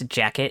Place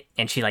jacket,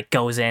 and she like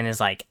goes in and is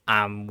like,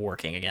 I'm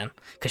working again,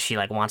 because she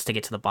like wants to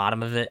get to the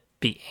bottom of it,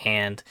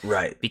 and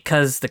right,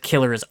 because the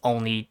killer is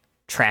only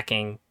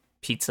tracking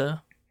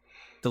pizza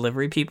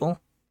delivery people,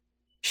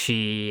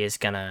 she is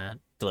gonna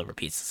deliver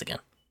pizzas again.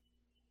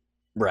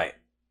 Right.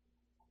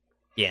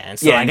 Yeah, and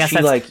so I guess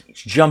she like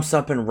jumps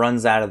up and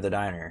runs out of the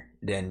diner.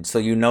 Then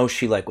so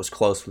she like was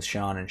close with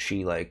Sean, and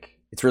she like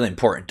it's really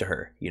important to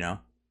her,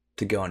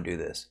 to go and do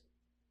this.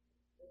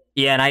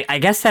 Yeah, and I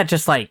guess that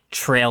just like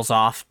trails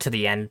off to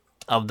the end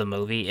of the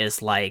movie,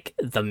 is like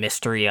the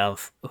mystery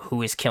of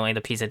who is killing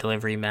the pizza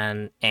delivery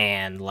men,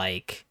 and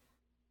like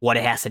what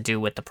it has to do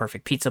with the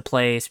Perfect Pizza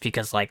Place,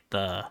 because like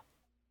there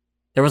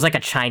was like a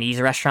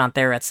Chinese restaurant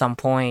there at some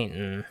point,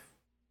 and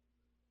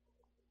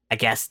I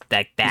guess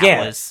that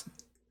was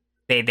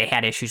they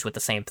had issues with the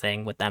same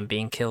thing with them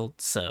being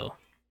killed, so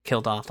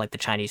killed off like the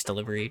Chinese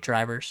delivery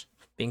drivers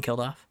being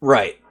killed off.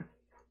 Right.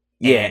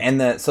 Yeah, and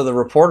the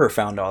reporter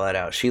found all that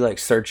out. She like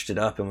searched it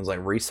up and was like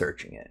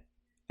researching it,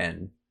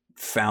 and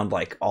found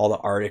like all the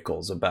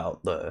articles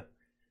about the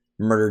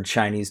murdered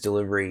Chinese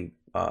delivery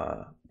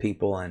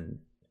people, and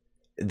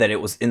that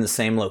it was in the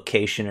same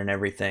location and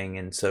everything,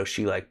 and so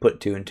she like put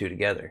two and two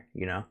together,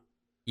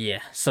 Yeah,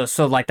 so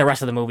like the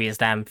rest of the movie is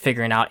them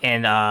figuring out,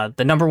 and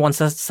the number one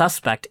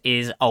suspect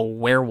is a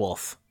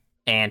werewolf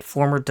and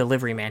former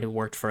delivery man who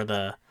worked for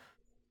the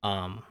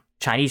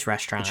Chinese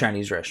restaurant.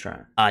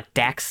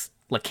 Dax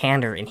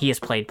Lakander, and he is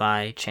played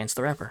by Chance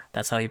the Rapper.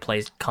 That's how he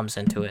comes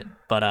into it.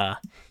 But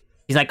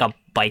he's like a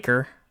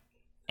biker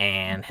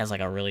and has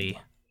like a really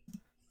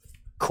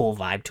cool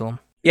vibe to him.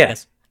 Yeah,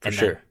 for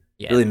sure.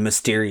 Yeah. Really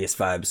mysterious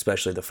vibe,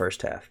 especially the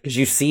first half, because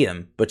you see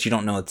him, but you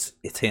don't know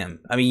it's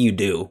him. I mean, you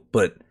do,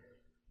 but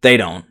they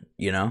don't,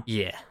 Yeah.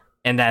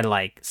 And then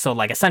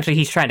essentially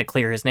he's trying to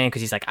clear his name,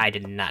 because he's like, I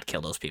did not kill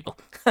those people.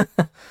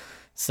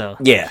 So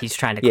yeah, he's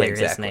trying to clear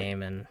his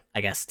name, and I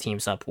guess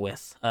teams up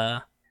with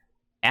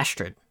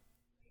Astrid,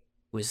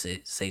 who is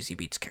Zazie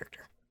Beetz'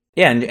 character.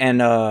 Yeah,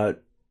 and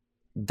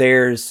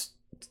there's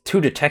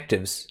two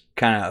detectives,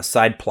 kind of a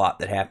side plot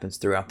that happens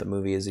throughout the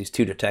movie is these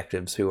two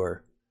detectives who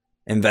are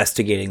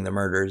investigating the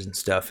murders and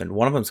stuff, and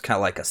one of them's kind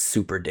of like a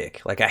super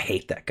dick. Like, I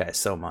hate that guy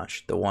so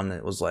much. The one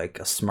that was like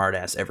a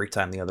smartass every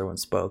time the other one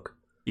spoke.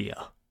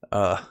 Yeah.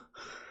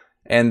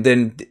 And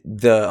then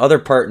the other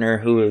partner,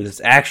 who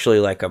is actually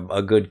like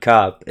a good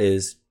cop,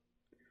 is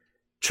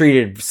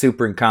treated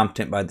super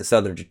incompetent by this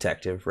other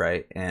detective,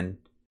 right? And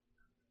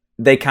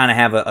they kind of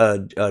have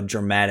a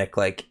dramatic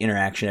like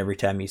interaction every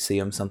time you see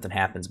them. Something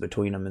happens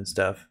between them and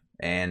stuff.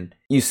 And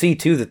you see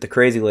too that the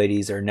crazy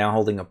ladies are now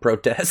holding a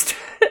protest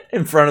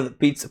in front of the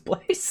pizza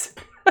place.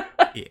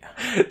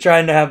 Yeah.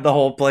 Trying to have the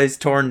whole place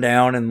torn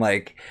down, and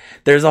like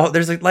there's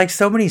like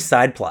so many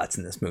side plots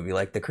in this movie,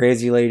 like the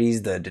crazy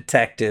ladies, the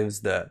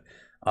detectives, the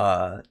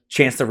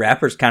Chance the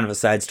Rapper's kind of a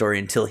side story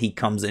until he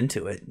comes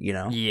into it, you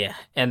know? Yeah.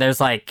 And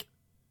there's like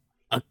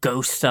a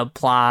ghost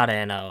subplot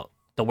and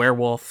the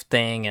werewolf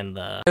thing, and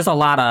there's a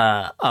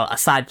lot of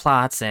side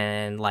plots,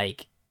 and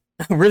like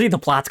really the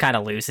plot's kind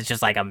of loose. It's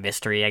just like a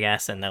mystery, I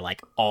guess, and they're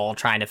like all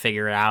trying to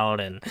figure it out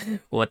and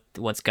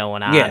what's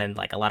going on, and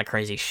like a lot of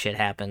crazy shit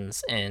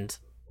happens, and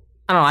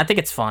I don't know, I think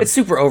it's fun. It's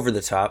super over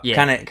the top, yeah.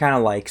 kind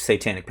of like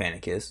Satanic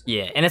Panic is.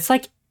 Yeah, and it's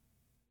like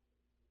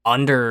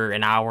under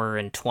an hour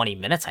and 20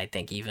 minutes, I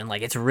think. Even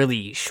like it's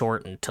really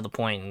short and to the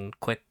point and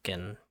quick,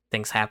 and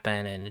things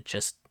happen, and it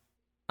just,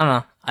 I don't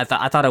know.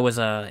 I thought it was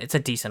it's a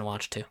decent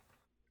watch too.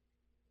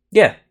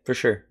 Yeah, for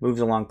sure.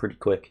 Moves along pretty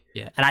quick.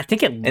 Yeah, and I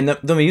think and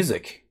the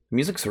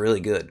music's really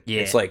good.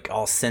 Yeah, it's like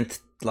all synth,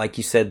 like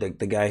you said.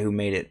 The guy who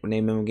made it,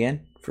 name him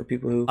again for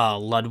people who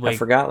Ludwig. I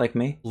forgot, like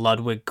me.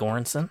 Ludwig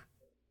Göransson.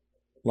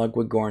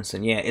 Ludwig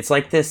Göransson. Yeah, it's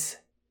like this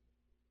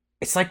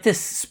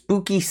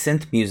spooky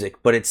synth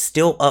music, but it's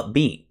still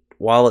upbeat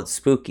while it's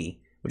spooky,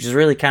 which is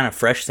really kind of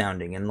fresh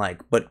sounding, and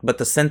like, but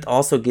the synth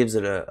also gives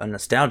it a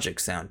nostalgic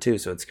sound too,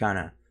 so it's kind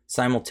of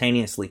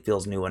simultaneously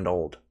feels new and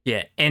old.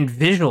 Yeah, and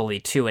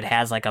visually too, it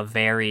has like a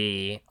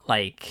very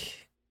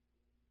like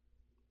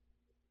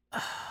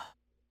I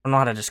don't know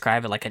how to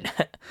describe it, like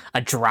a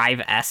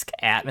Drive-esque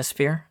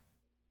atmosphere.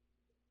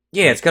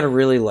 Yeah, it's got a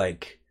really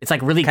like it's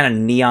like really kind of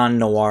neon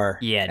noir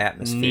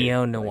atmosphere.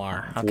 Neo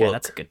noir. Like, okay,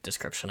 that's a good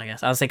description, I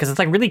guess. I would say because it's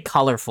like really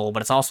colorful,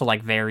 but it's also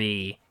like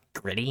very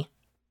gritty.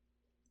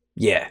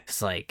 Yeah,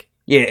 it's like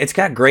it's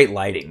got great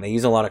lighting. They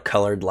use a lot of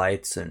colored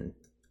lights, and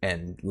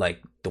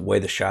like the way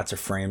the shots are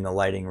framed, the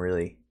lighting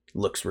really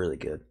looks really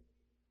good.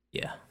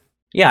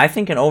 Yeah, I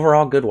think an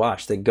overall good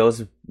watch that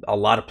goes a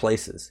lot of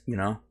places, you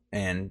know.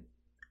 And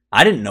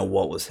I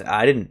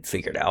didn't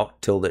figure it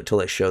out till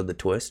they showed the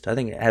twist. I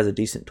think it has a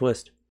decent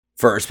twist,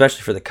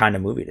 especially for the kind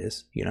of movie it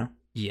is, you know.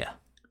 Yeah,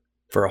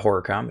 for a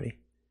horror comedy.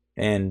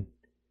 And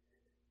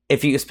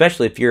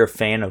especially if you're a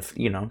fan of,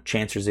 you know,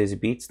 Chance or Zazie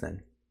Beetz,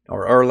 then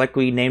or like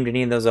we named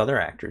any of those other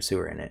actors who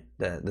are in it,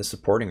 the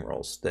supporting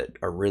roles that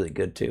are really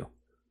good too.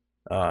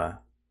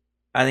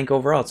 I think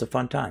overall it's a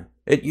fun time.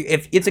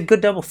 If it's a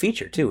good double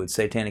feature too with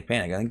Satanic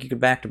Panic. I think you could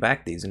back to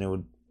back these and it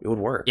would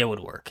work. It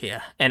would work,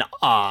 yeah. And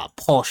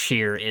Paul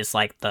Scheer is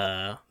like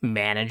the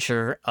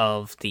manager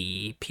of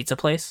the pizza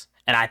place,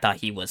 and I thought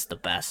he was the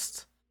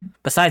best.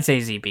 Besides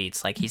Zazie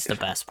Beetz, like he's the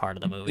best part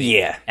of the movie.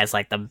 Yeah, as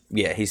like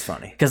he's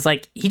funny because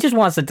like he just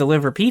wants to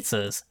deliver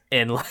pizzas,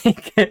 and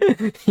like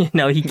you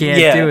know he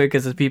can't do it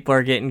because his people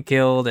are getting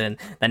killed, and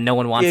then no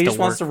one wants to. He just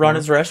wants to run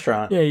his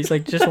restaurant. Yeah, he's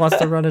like just wants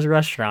to run his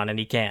restaurant, and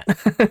he can't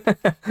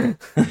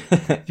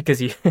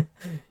because you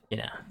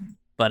know.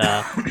 But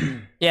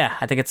yeah,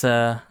 I think it's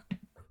a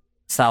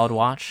solid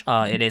watch.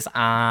 It is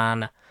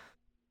on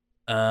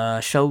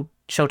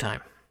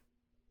Showtime.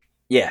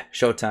 Yeah,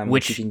 Showtime,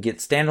 which you can get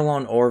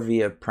standalone or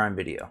via Prime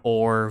Video.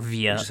 Which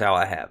is how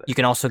I have it. You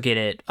can also get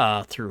it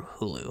through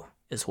Hulu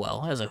as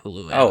well, as a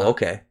Hulu add-on. Oh,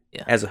 okay.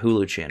 Yeah. As a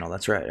Hulu channel.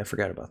 That's right. I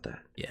forgot about that.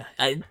 Yeah.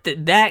 I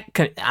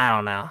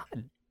don't know.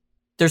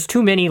 There's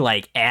too many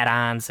like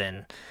add-ons,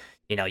 and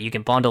you know, you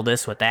can bundle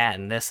this with that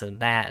and this and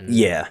that, and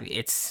yeah.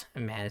 It's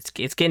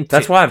getting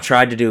That's why I've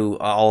tried to do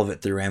all of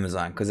it through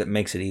Amazon, because it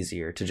makes it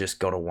easier to just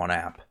go to one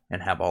app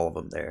and have all of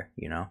them there,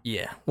 you know?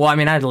 Yeah. Well, I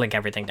mean, I'd link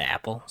everything to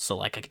Apple, so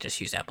like I could just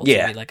use Apple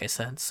TV, like I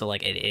said. So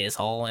like it is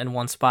all in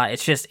one spot.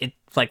 It's just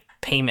like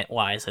payment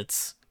wise,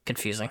 it's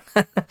confusing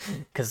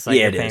because like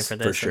you're paying for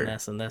this and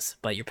this and this,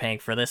 but you're paying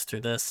for this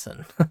through this,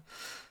 and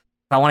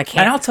I want to.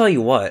 And I'll tell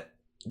you what,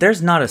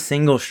 there's not a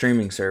single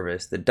streaming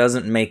service that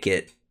doesn't make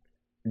it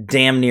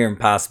damn near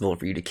impossible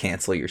for you to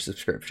cancel your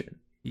subscription.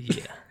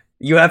 Yeah.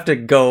 You have to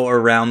go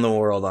around the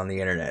world on the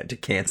internet to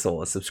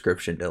cancel a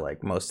subscription to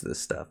like most of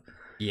this stuff.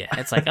 Yeah,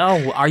 it's like,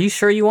 oh, are you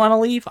sure you want to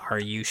leave? Are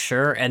you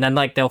sure? And then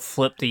like they'll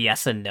flip the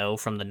yes and no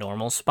from the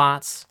normal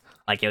spots.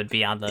 Like it would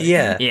be on the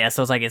yeah.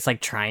 So it's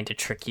like trying to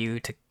trick you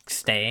to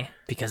stay,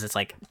 because it's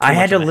like I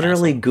had to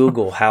literally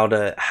Google how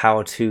to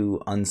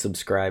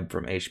unsubscribe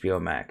from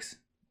HBO Max.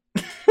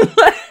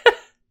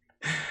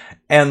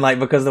 And like,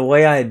 because the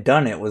way I had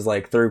done it was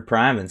like through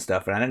Prime and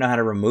stuff, and I didn't know how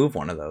to remove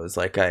one of those.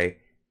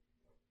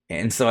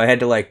 And so I had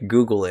to like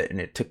Google it, and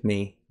it took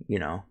me, you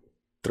know,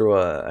 through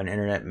an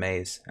internet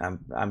maze.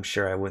 I'm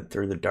sure I went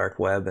through the dark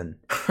web and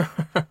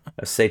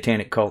a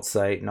satanic cult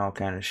site and all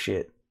kind of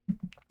shit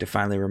to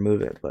finally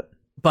remove it.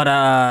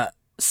 But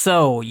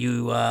so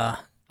you I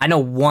know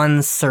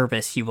one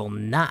service you will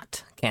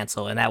not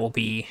cancel, and that will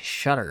be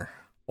Shudder,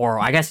 or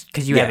I guess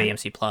because you have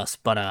AMC Plus.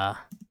 But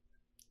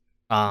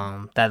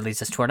that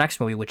leads us to our next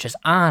movie, which is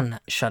on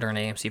Shudder and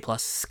AMC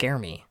Plus. Scare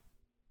Me.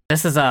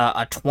 This is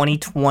a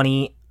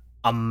 2020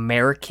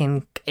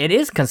 American. It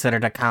is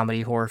considered a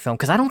comedy horror film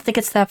because I don't think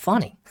it's that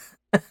funny.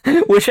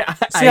 Which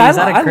I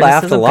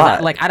laughed a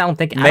lot. I don't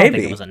think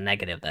it was a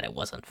negative that it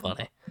wasn't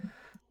funny.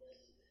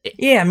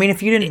 Yeah, I mean,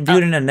 if you didn't view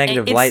it in a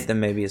negative light, then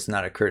maybe it's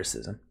not a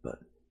criticism. But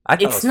I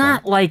thought it's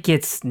not funny. Like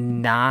it's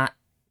not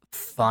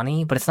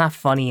funny, but it's not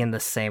funny in the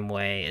same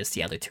way as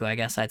the other two. I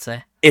guess I'd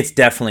say it's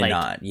definitely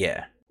not.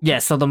 Yeah. Yeah,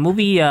 so the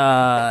movie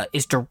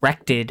is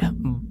directed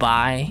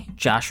by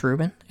Josh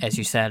Rubin, as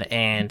you said,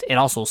 and it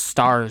also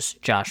stars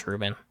Josh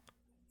Rubin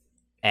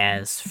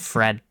as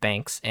Fred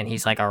Banks, and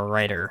he's like a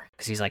writer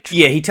because he's like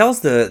he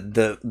tells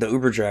the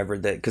Uber driver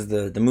that because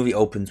the movie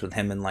opens with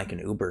him in like an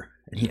Uber,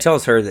 and he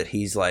tells her that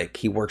he's like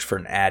he works for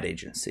an ad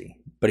agency,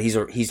 but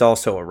he's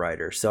also a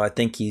writer, so I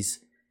think he's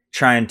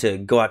trying to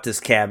go out to this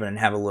cabin and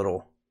have a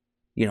little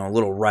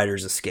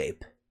writer's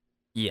escape.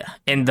 Yeah,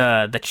 and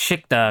the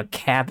chick, the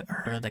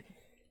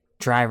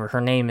driver, her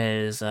name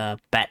is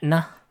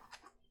Bettina,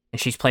 and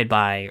she's played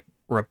by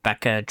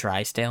Rebecca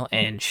Drysdale,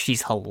 and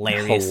she's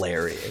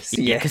hilarious.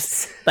 Yeah,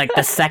 because like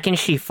the second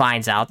she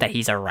finds out that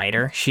he's a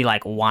writer, she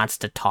like wants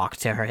to talk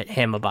to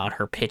him about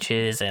her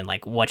pitches and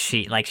like what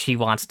she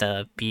wants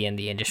to be in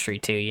the industry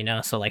too,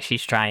 so like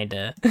she's trying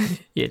to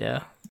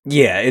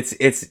yeah, it's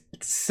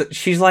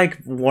she's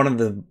like one of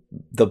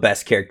the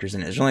best characters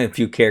in it. There's only a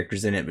few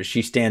characters in it, but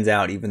she stands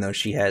out even though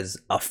she has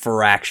a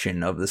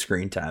fraction of the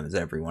screen time as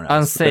everyone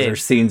else. Because her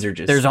scenes are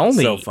just there's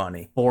only so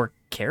funny. 4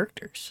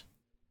 characters.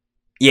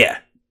 Yeah.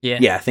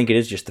 I think it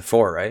is just the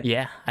 4, right?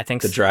 Yeah, I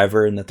think the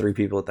driver and the 3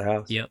 people at the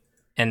house. Yep.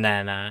 And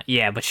then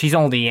but she's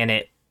only in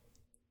it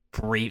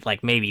brief,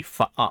 like maybe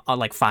 5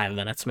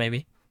 minutes,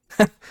 maybe.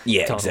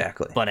 Yeah, total.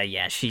 Exactly. But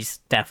she's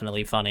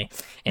definitely funny,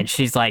 and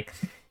she's like.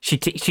 She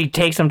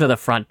takes him to the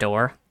front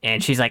door,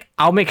 and she's like,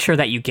 "I'll make sure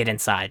that you get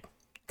inside,"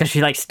 because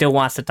she like still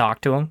wants to talk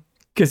to him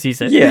because he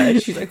said, "Yeah."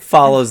 She like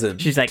follows him.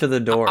 She's like, to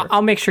the door.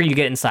 I'll make sure you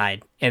get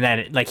inside, and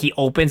then like he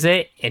opens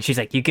it, and she's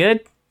like, "You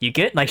good? You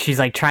good?" Like she's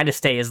like trying to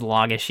stay as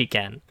long as she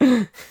can.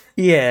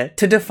 Yeah.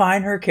 To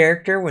define her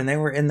character, when they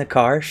were in the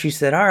car, she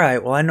said, "All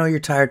right, well, I know you're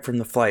tired from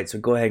the flight, so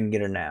go ahead and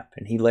get a nap."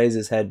 And he lays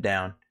his head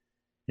down,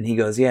 and he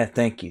goes, "Yeah,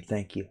 thank you."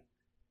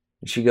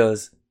 And she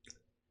goes,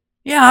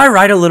 "Yeah, I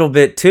write a little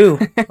bit too."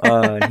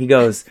 And he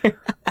goes,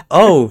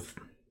 "Oh,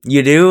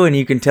 you do?" And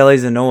you can tell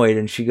he's annoyed.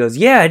 And she goes,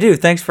 "Yeah, I do.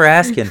 Thanks for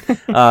asking."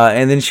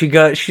 And then she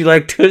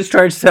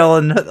starts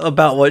telling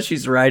about what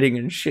she's writing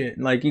and shit.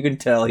 And like you can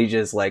tell he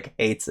just like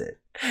hates it.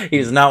 He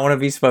does not want to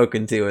be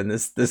spoken to, and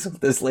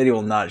this lady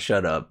will not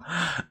shut up.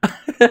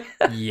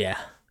 Yeah.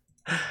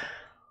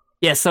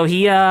 Yeah, so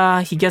he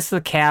gets to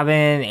the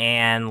cabin,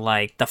 and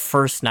like the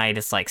first night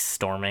it's like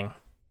storming.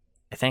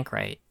 I think,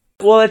 right?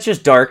 Well, it's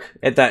just dark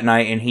at that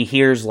night, and he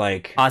hears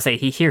like... I'll say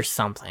he hears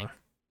something.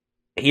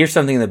 He hears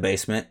something in the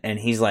basement, and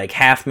he's like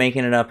half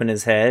making it up in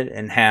his head,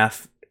 and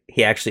half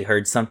he actually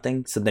heard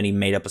something, so then he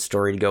made up a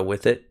story to go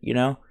with it,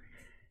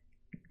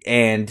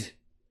 And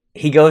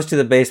he goes to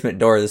the basement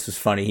door. This was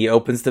funny. He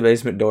opens the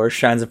basement door,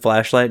 shines a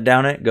flashlight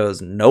down it,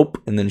 goes, "Nope,"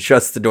 and then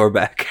shuts the door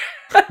back.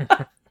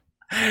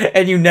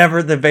 And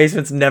the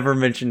basement's never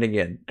mentioned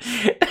again.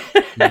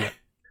 Yeah.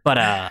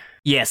 But,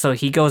 yeah, so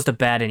he goes to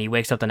bed and he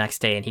wakes up the next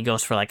day and he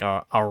goes for like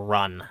a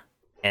run.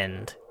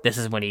 And this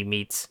is when he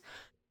meets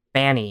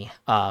Fanny,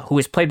 who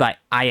is played by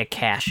Aya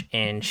Cash,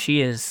 and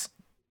she is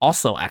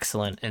also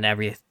excellent in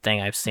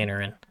everything I've seen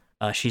her in.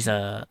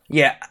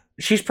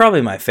 She's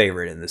probably my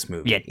favorite in this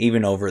movie, yeah,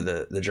 even over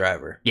the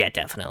driver. Yeah,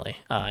 definitely.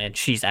 And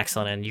she's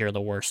excellent in You're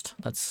the Worst.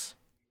 That's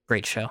a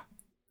great show.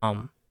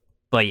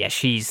 But yeah,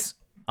 she's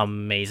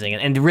amazing,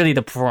 and really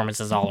the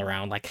performances all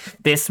around. Like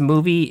this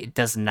movie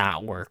does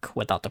not work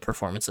without the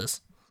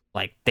performances.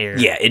 Like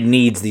it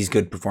needs these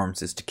good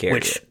performances to carry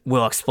which it.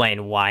 We'll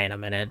explain why in a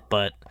minute.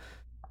 But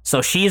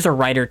so she's a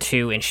writer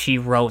too, and she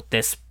wrote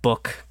this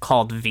book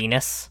called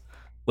Venus,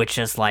 which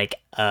is like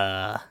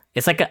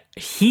it's like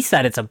he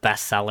said it's a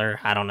bestseller.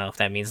 I don't know if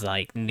that means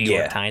like New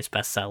York Times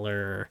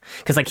bestseller,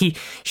 because like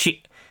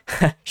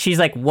she's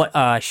like,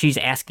 what? She's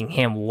asking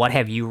him, "What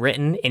have you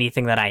written?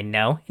 Anything that I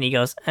know?" And he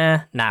goes,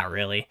 "Not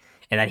really."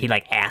 And then he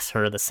like asks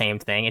her the same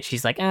thing, and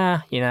she's like,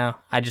 I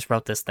just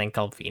wrote this thing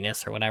called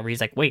Venus or whatever.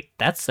 He's like, "Wait,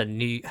 that's a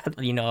new,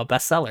 a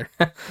bestseller."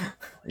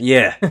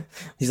 Yeah,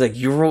 he's like,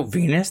 "You wrote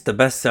Venus, the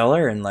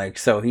bestseller," and like,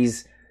 so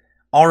he's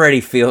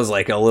already feels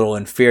like a little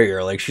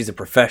inferior, like she's a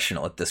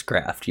professional at this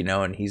craft,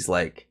 and he's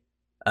like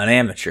an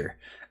amateur.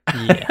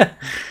 Yeah,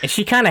 and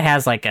she kind of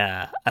has like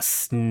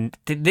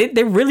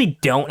they really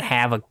don't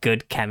have a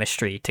good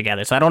chemistry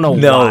together, so I don't know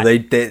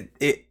why.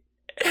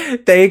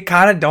 They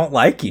kind of don't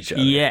like each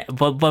other. Yeah,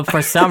 but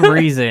for some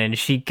reason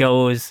she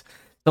goes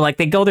So like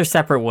they go their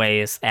separate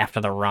ways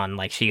after the run.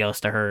 Like she goes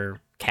to her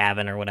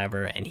cabin or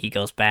whatever, and he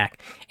goes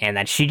back, and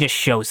then she just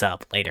shows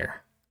up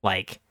later.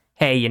 Like,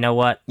 hey, you know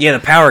what? Yeah, the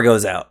power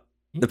goes out.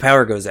 The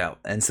power goes out,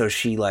 and so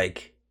she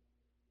like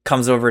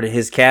comes over to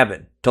his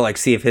cabin to like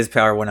see if his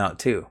power went out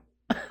too.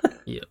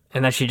 Yeah.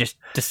 And then she just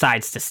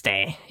decides to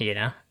stay, you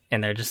know?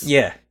 And they're just...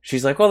 Yeah.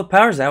 She's like, well, the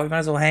power's out. We might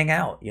as well hang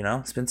out, you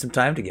know? Spend some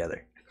time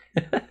together.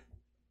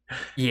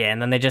 Yeah, and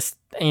then they just,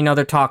 you know,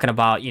 they're talking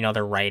about, you know,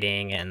 their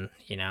writing and,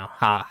 you know,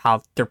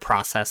 how their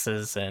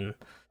processes and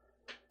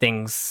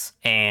things.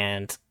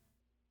 And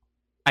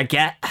I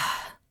get...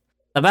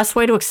 The best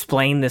way to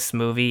explain this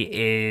movie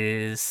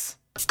is...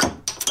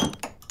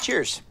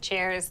 Cheers.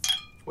 Cheers.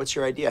 What's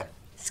your idea?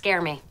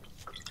 Scare me.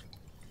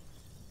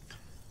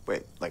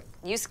 Wait, like...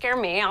 You scare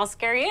me, I'll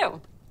scare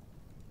you.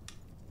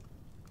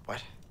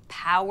 What?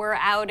 Power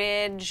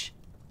outage.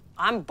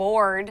 I'm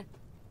bored.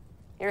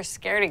 You're a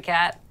scaredy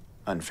cat.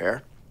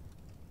 Unfair?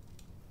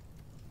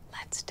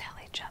 Let's tell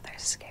each other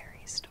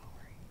scary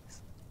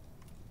stories.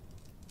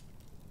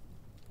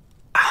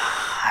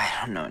 I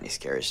don't know any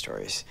scary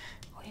stories.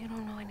 Well, you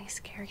don't know any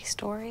scary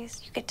stories?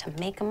 You get to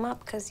make them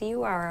up because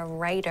you are a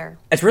writer.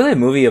 It's really a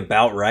movie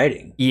about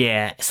writing.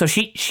 Yeah, so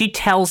she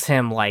tells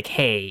him, like,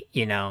 hey,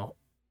 you know,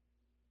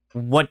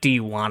 what do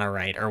you want to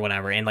write or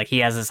whatever? And, like, he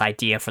has this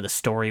idea for the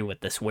story with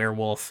this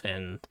werewolf,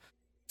 and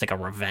it's like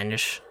a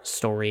revenge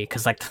story,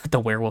 because, like, the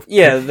werewolf...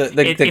 Yeah,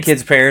 the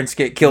kid's parents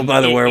get killed by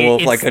the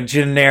werewolf, like a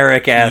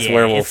generic-ass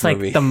werewolf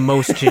movie. It's, like, the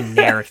most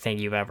generic thing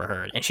you've ever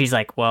heard. And she's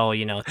like, well,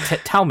 you know,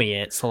 tell me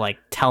it, so, like,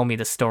 tell me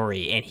the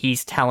story. And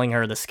he's telling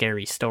her the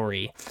scary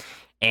story,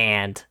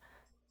 and...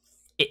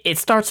 It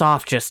starts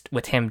off just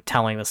with him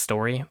telling the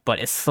story, but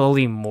it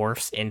slowly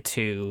morphs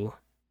into,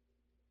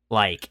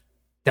 like,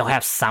 they'll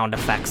have sound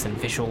effects and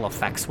visual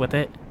effects with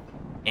it,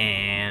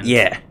 and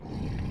yeah,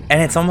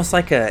 and it's almost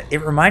like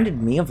it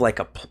reminded me of like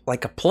a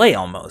play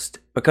almost,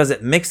 because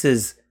it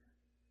mixes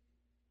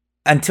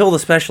until the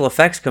special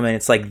effects come in.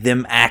 It's like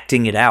them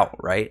acting it out,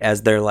 right?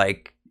 As they're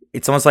like,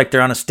 it's almost like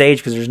they're on a stage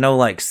because there's no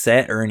like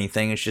set or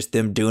anything. It's just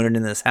them doing it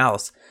in this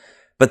house.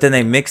 But then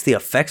they mix the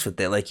effects with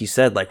it, like you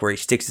said, like where he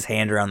sticks his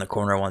hand around the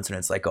corner once and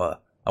it's like a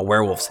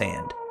werewolf's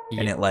hand.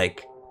 Yeah. And it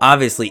like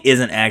obviously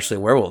isn't actually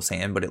a werewolf's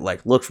hand, but it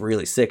like looks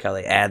really sick how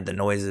they add the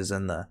noises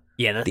and the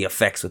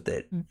effects with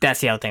it. That's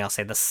the other thing I'll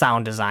say. The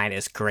sound design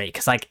is great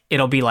because like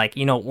it'll be like,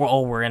 you know,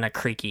 we're in a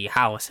creaky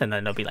house, and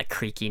then there'll be like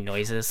creaky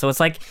noises. So it's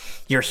like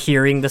you're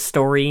hearing the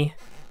story.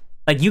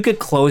 Like you could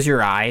close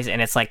your eyes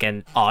and it's like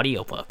an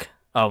audiobook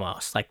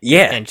almost. Like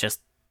yeah, and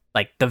just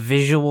like the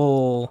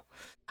visual.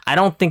 I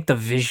don't think the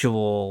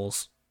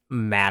visuals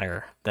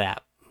matter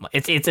that much.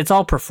 It's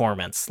all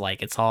performance.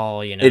 Like it's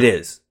all, you know. It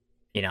is.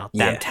 You know,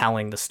 them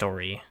telling the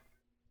story.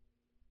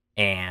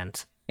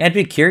 And I'd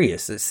be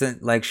curious. It's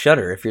like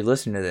Shudder, if you're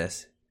listening to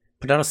this,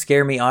 put out a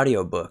Scare Me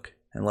audiobook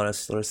and let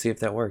us see if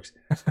that works.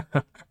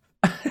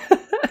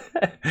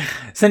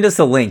 Send us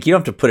a link. You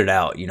don't have to put it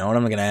out, you know, and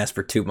I'm not going to ask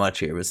for too much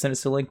here, but send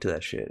us a link to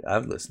that shit. I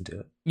would listen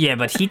to it. Yeah,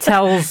 but he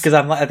tells because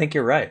I think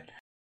you're right.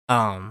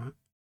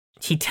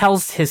 He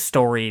tells his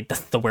story,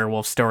 the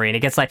werewolf story, and it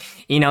gets like,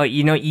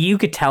 you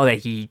could tell that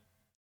he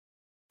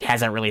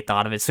hasn't really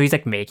thought of it, so he's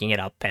like making it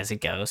up as he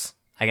goes,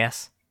 I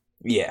guess.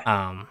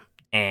 Yeah.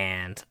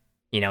 And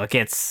it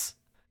gets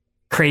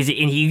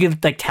crazy, and you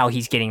could like tell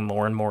he's getting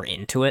more and more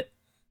into it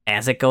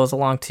as it goes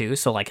along too.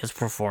 So like his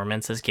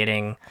performance is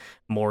getting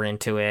more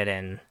into it,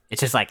 and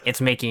it's just like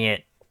it's making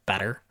it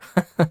better.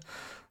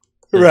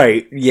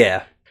 Right.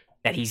 Yeah.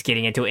 That he's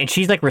getting into it, and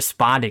she's like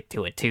responding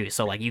to it too,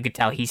 so like you could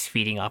tell he's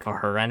feeding off of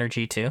her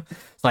energy too.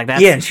 So like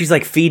that, yeah, and she's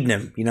like feeding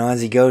him, you know,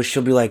 as he goes.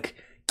 She'll be like,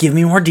 give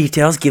me more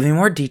details,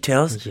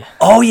 yeah.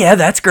 Oh yeah,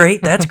 that's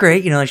great,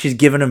 you know, like she's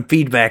giving him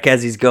feedback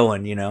as he's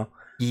going, you know.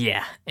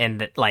 Yeah,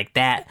 and like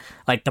that,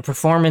 like the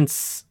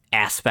performance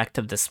aspect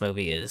of this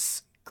movie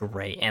is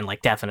great, and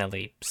like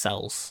definitely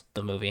sells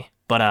the movie.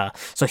 But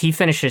so he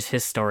finishes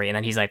his story, and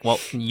then he's like, well,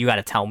 you got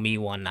to tell me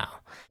one now.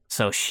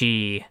 So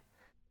she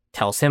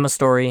tells him a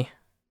story.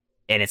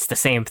 And it's the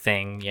same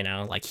thing, you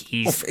know, like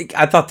he's... Well,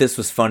 I thought this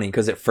was funny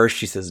because at first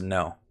she says,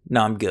 no,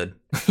 I'm good.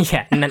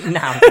 Yeah, no.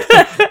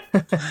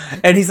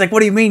 And he's like, what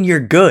do you mean you're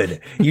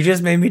good? You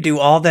just made me do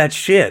all that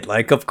shit.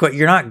 Like, of course,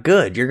 you're not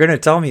good. You're going to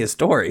tell me a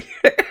story.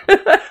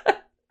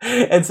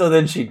 And so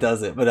then she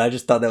does it, but I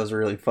just thought that was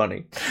really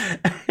funny.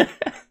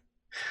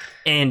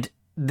 And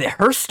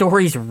her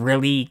story's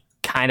really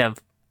kind of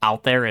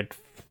out there and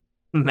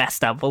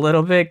messed up a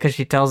little bit because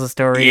she tells a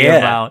story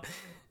about...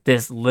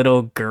 this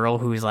little girl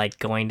who's like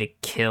going to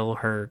kill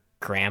her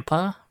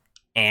grandpa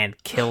and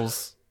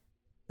kills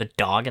the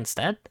dog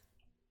instead.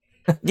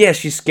 Yeah,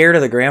 she's scared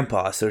of the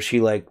grandpa, so she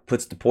like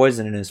puts the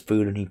poison in his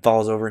food and he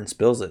falls over and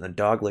spills it, and the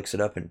dog licks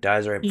it up and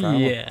dies right in front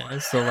of him. Yeah,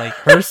 so like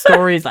her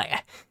story's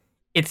like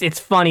it's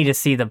funny to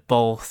see the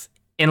both,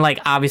 and like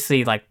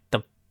obviously like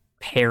the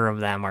pair of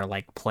them are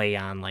like play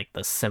on like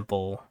the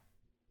simple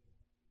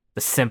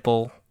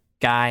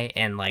guy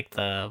and like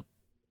the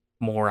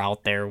more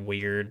out there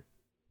weird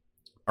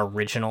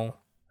original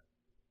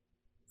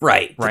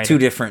Right, the two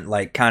different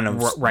like kind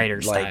of writer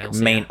like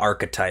styles, main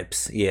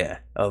archetypes,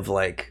 of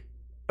like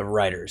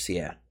writers,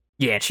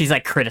 Yeah, she's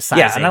like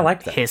criticizing and I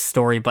like that. his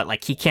story, but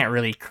like he can't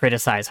really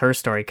criticize her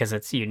story because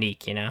it's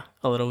unique, a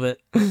little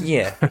bit.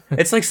 Yeah,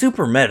 it's like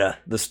super meta.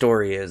 The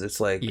story is. It's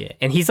like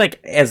and he's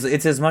like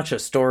it's as much a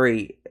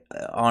story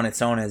on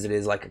its own as it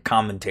is like a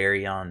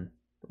commentary on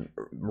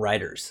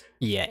writers.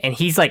 Yeah, and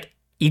he's like,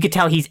 you could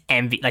tell he's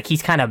like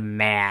he's kind of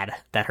mad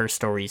that her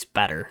story's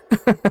better.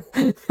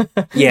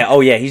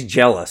 Yeah, he's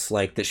jealous,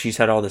 like that she's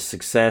had all this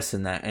success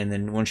and that, and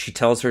then when she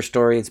tells her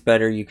story, it's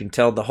better. You can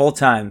tell the whole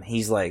time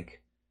he's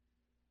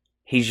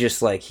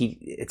just like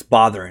it's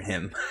bothering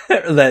him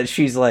that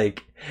she's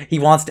like he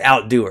wants to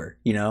outdo her,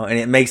 and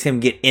it makes him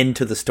get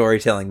into the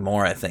storytelling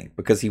more, I think,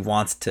 because he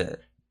wants to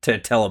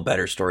tell a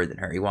better story than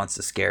her. He wants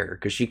to scare her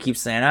because she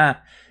keeps saying, it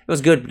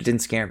was good, but it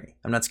didn't scare me.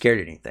 I'm not scared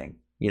of anything,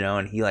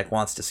 and he like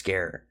wants to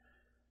scare her.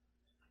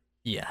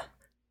 Yeah.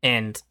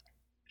 And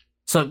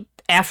so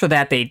after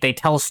that they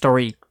tell a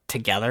story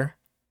together,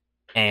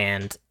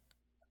 and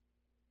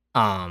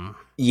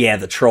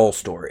the troll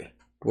story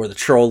where the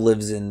troll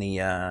lives in the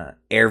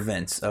air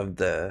vents of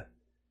the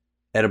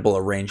edible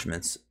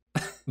arrangements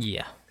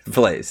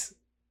place,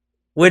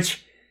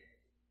 which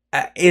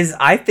is,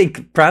 I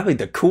think, probably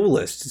the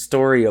coolest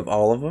story of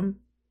all of them,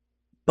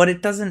 but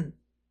it doesn't.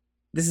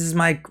 This is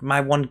my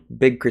one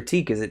big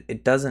critique, is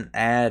it doesn't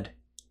add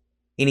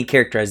any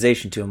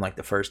characterization to him like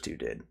the first two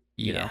did.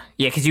 Yeah,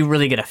 because you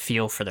really get a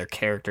feel for their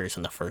characters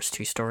in the first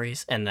two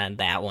stories, and then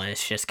that one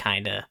is just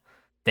kind of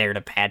there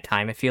to pad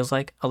time, it feels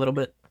like, a little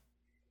bit.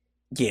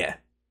 Yeah.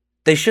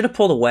 They should have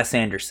pulled a Wes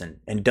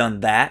Anderson and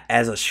done that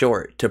as a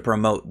short to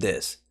promote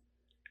this.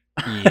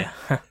 Yeah.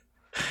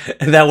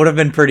 That would have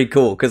been pretty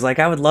cool, because like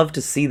I would love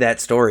to see that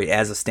story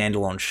as a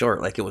standalone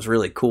short. Like it was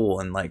really cool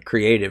and like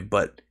creative,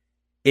 but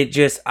it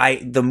just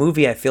the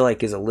movie I feel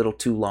like is a little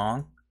too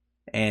long,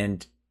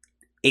 and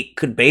it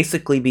could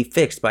basically be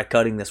fixed by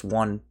cutting this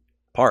one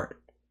part.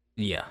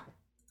 Yeah.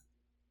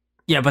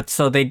 Yeah, but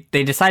so they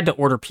decide to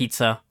order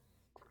pizza,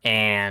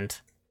 and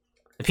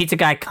the pizza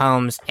guy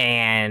comes,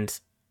 and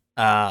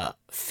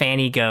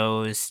Fanny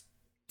goes,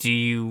 "Do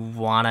you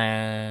want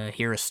to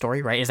hear a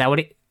story?" Right? Is that what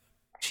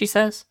she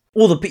says?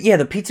 Well,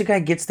 the pizza guy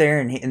gets there,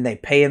 and they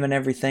pay him and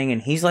everything,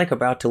 and he's like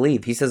about to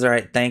leave. He says, "All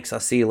right, thanks, I'll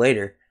see you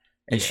later."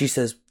 And she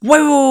says,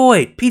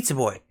 wait, pizza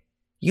boy,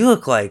 you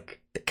look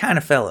like the kind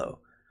of fellow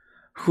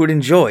who would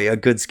enjoy a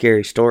good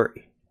scary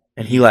story.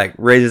 And he like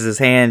raises his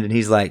hand, and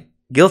he's like,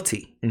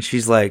 guilty. And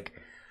she's like,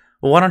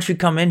 well, why don't you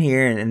come in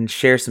here and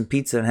share some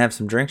pizza and have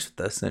some drinks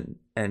with us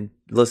and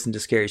listen to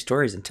scary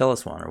stories and tell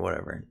us one or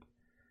whatever. And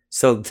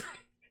so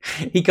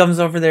he comes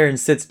over there and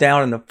sits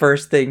down, and the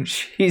first thing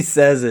she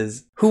says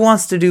is, who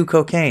wants to do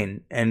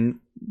cocaine? And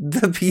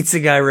the pizza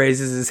guy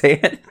raises his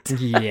hand.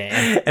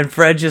 Yeah. And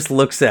Fred just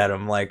looks at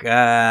him like,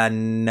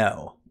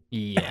 no.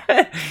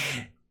 Yeah.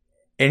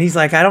 And he's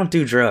like, I don't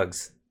do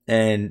drugs.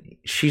 And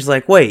she's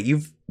like, wait,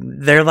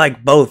 they're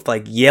like both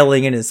like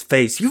yelling in his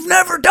face, you've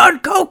never done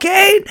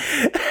cocaine?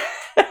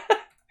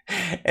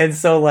 And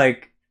so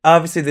like,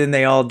 obviously then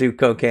they all do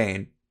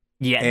cocaine.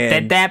 Yeah,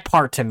 and that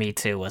part to me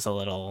too was a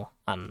little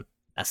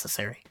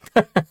unnecessary.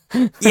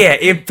 Yeah,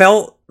 it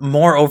felt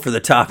more over the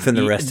top than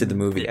the rest of the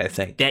movie, I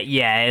think.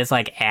 It's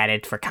like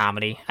added for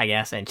comedy, I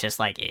guess, and just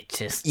like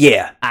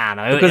I don't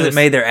know, because it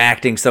made their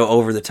acting so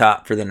over the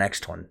top for the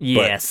next one.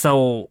 Yeah,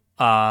 so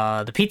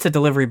the pizza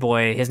delivery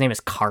boy, his name is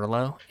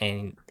Carlo,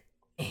 and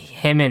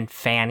him and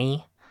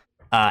Fanny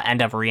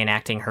end up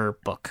reenacting her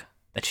book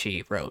that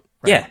she wrote.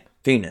 Right? Yeah,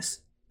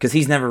 Venus, because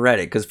he's never read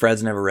it, because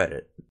Fred's never read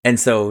it, and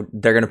so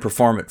they're gonna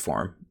perform it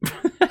for him.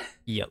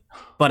 Yep.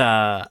 But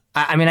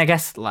I mean, I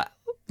guess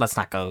let's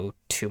not go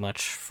too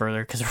much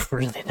further, because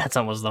really that's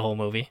almost the whole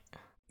movie.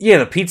 Yeah,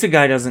 the pizza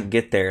guy doesn't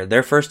get there.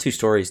 Their first two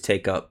stories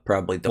take up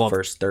probably the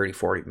first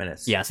 30-40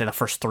 minutes. Yeah, so the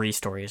first three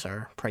stories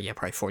are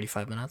probably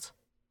 45 minutes.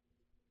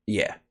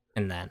 Yeah.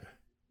 And then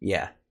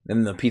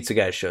the pizza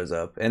guy shows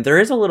up, and there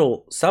is a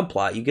little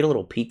subplot. You get a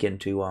little peek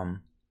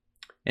into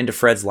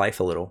Fred's life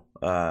a little.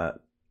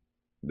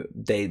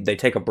 They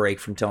take a break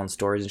from telling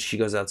stories, and she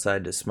goes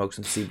outside to smoke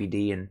some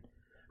CBD and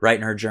write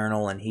in her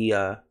journal, and he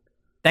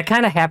that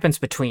kind of happens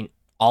between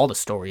all the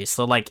stories.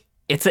 So like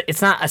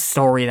it's not a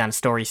story then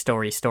story.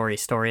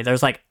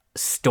 There's like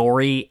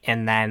story,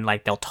 and then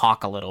like they'll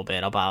talk a little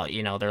bit about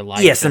their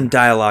life. Yeah, some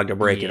dialogue to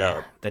break it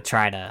up. To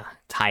try to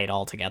tie it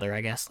all together,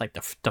 I guess, like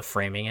the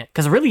framing it,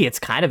 because really it's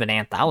kind of an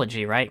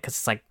anthology, right? Because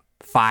it's like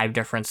 5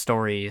 different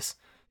stories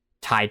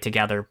tied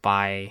together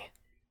by.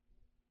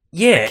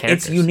 Yeah,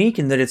 it's unique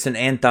in that it's an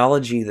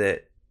anthology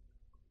that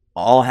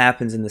all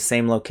happens in the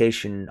same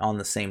location on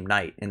the same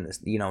night in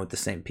this, with the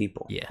same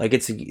people. Yeah. Like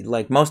it's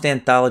like most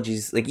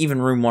anthologies, like even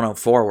Room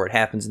 104, where it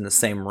happens in the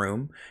same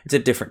room, it's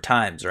at different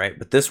times, right?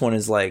 But this one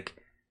is like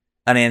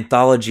an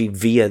anthology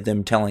via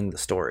them telling the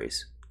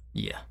stories.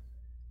 Yeah.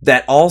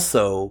 That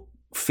also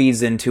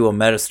feeds into a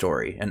meta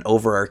story, an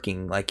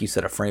overarching, like you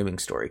said, a framing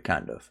story,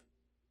 kind of.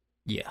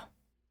 Yeah.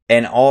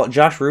 And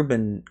Josh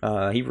Rubin,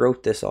 he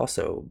wrote this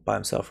also by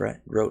himself, right?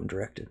 Wrote and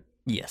directed.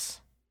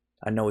 Yes.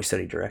 I know he said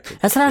he directed.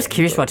 That's what I was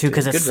curious about too,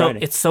 because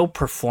writing. it's so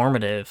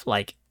performative.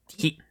 Like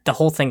the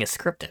whole thing is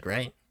scripted,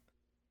 right?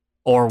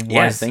 Or was,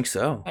 yeah, I think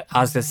so. I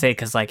was gonna say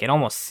because like it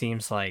almost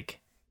seems like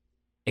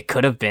it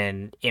could have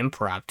been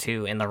improv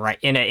too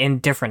in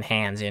different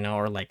hands, you know,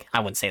 or like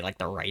I wouldn't say like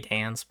the right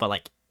hands, but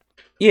like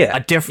a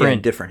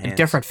different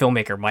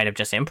filmmaker might have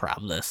just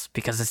improv this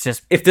because it's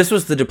just if this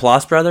was the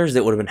Duplass brothers,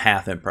 it would have been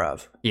half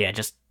improv. Yeah,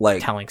 just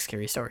like telling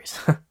scary stories.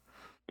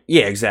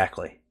 Yeah,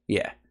 exactly.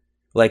 Yeah.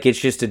 Like, it's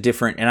just a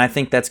different... And I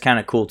think that's kind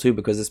of cool, too,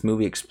 because this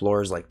movie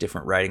explores, like,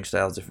 different writing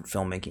styles, different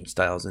filmmaking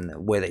styles, and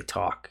the way they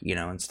talk, you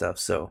know, and stuff.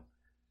 So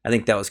I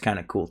think that was kind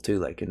of cool, too.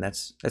 Like, and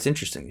that's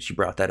interesting that you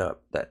brought that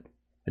up, that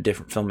a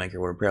different filmmaker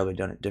would have probably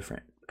done it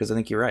different. Because I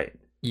think you're right.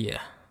 Yeah.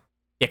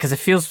 Yeah, because it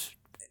feels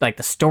like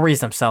the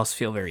stories themselves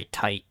feel very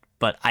tight,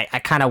 but I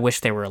kind of wish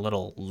they were a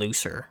little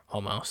looser,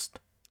 almost.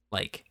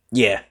 Like...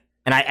 Yeah.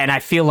 And I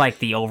feel like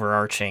the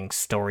overarching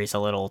story's a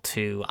little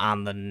too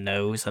on the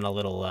nose and a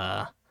little...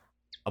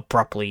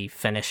 abruptly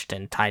finished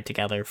and tied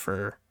together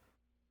for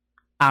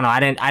I don't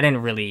know, I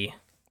didn't really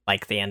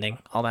like the ending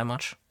all that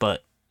much,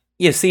 but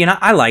yeah, see, and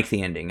I like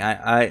the ending.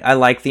 I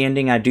like the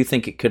ending. I do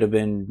think it could have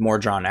been more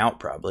drawn out,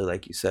 probably,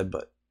 like you said,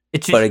 but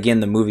again,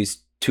 the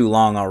movie's too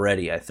long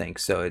already, I think.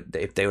 So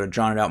if they would have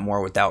drawn it out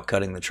more without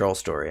cutting the troll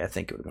story, I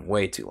think it would have been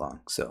way too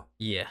long. So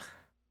yeah,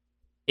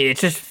 it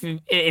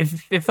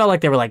felt like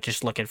they were like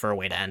just looking for a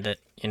way to end it,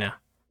 you know.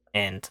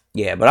 And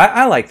yeah, but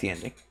I like the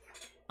ending.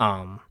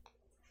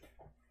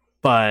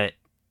 But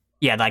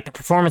yeah, like the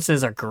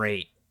performances are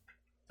great,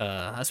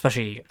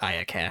 especially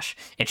Aya Cash,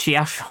 and she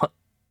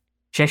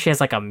actually has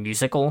like a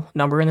musical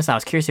number in this. I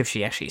was curious if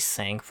she actually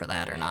sang for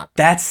that or not.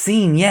 That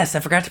scene, yes,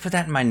 I forgot to put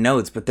that in my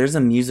notes, but there's a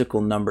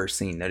musical number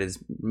scene that is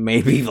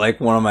maybe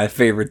like one of my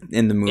favorite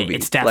in the movie.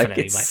 It's definitely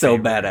like, it's my so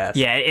favorite. badass.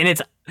 Yeah,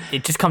 and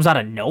it just comes out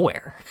of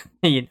nowhere,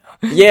 you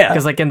know? Yeah,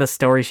 because like in the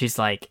story, she's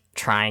like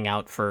trying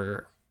out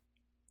for.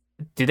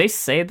 Do they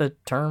say the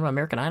term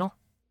American Idol?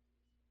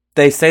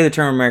 They say the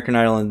term American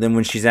Idol, and then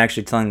when she's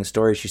actually telling the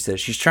story, she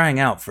says she's trying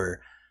out for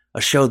a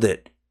show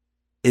that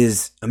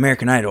is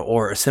American Idol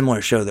or a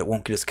similar show that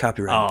won't get us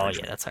copyright. Oh,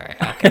 yeah, that's all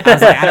right. Okay. I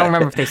was like, I don't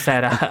remember if they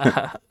said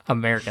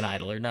American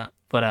Idol or not,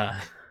 but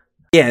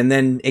yeah, and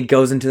then it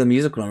goes into the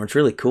musical number. It's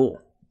really cool.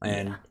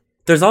 And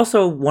there's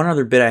also one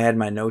other bit I had in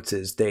my notes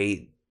is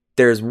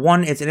there's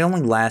one, it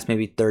only lasts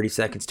maybe 30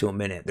 seconds to a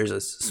minute. There's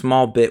a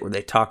small bit where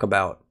they talk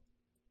about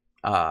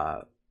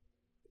kind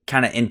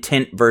of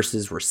intent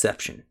versus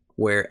reception.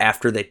 Where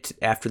after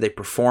they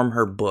perform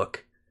her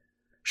book,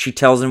 she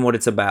tells him what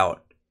it's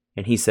about,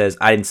 and he says,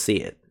 "I didn't see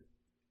it,"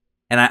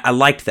 and I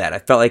liked that. I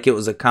felt like it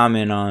was a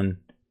comment on,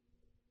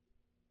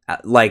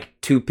 like,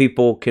 two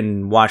people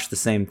can watch the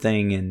same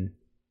thing and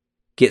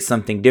get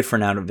something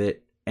different out of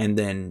it, and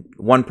then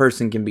one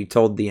person can be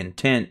told the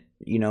intent.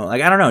 You know,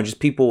 like I don't know, just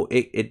people.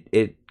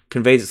 It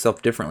conveys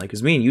itself differently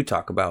because me and you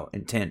talk about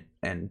intent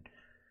and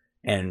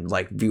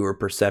like viewer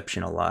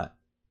perception a lot.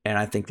 And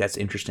I think that's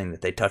interesting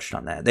that they touched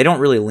on that. They don't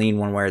really lean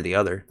one way or the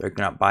other. They're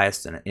not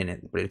biased in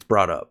it, but it's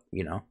brought up,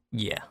 you know?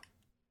 Yeah.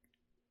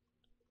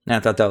 And I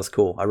thought that was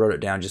cool. I wrote it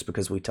down just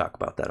because we talk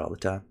about that all the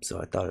time.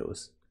 So I thought it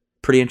was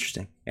pretty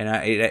interesting. And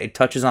it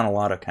touches on a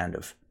lot of kind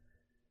of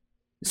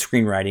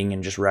screenwriting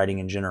and just writing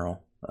in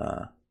general.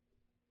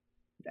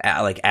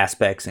 Like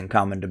aspects and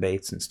common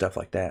debates and stuff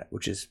like that,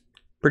 which is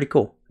pretty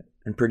cool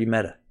and pretty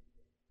meta.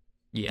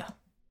 Yeah.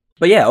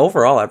 But yeah,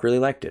 overall, I really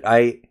liked it.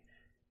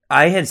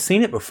 I had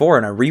seen it before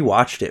and I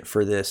rewatched it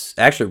for this.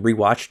 Actually,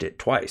 rewatched it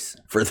twice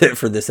for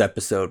this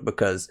episode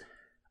because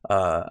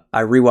I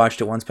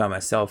rewatched it once by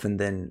myself and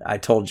then I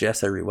told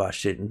Jess I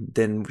rewatched it and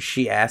then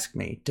she asked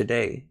me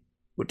today,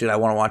 did I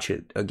want to watch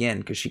it again?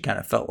 Because she kind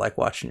of felt like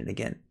watching it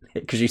again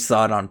because she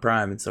saw it on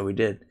Prime and so we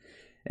did.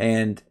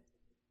 And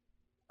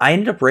I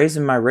ended up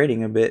raising my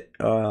rating a bit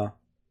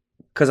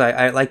because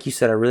I like you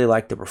said, I really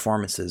like the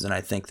performances and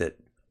I think that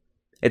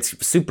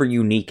it's super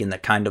unique in the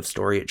kind of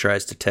story it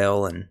tries to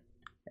tell and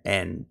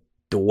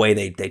the way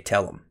they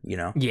tell them, you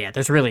know? Yeah,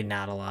 there's really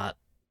not a lot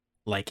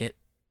like it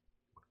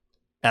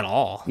at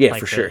all. Yeah,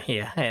 like for sure.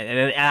 Yeah,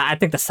 and I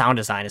think the sound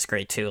design is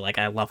great too. Like,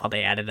 I love how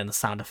they added in the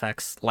sound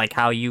effects, like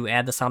how you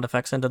add the sound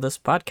effects into this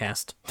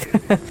podcast.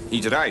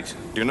 He's right.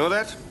 Do you know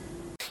that?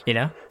 You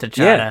know, to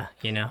try to,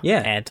 you know,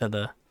 add to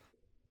the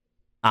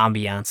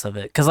ambiance of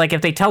it. Because, like,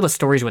 if they tell the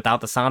stories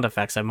without the sound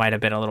effects, it might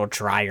have been a little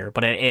drier,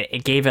 but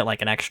it gave it,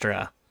 like, an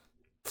extra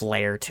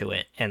flair to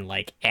it and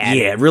like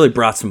it really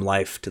brought some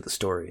life to the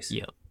stories.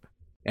 Yep.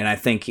 And I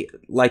think,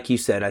 like you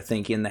said, I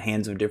think in the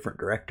hands of a different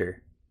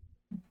director,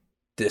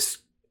 this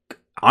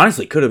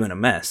honestly could have been a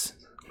mess.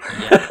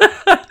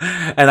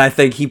 Yeah. And I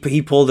think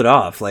he pulled it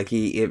off. Like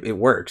it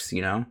works,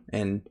 you know.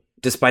 And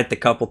despite the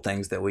couple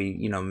things that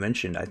we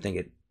mentioned, I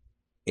think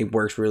it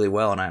works really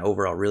well, and I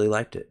overall really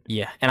liked it.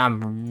 Yeah,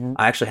 and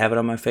I actually have it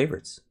on my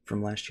favorites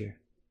from last year.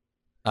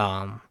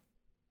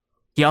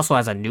 He also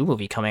has a new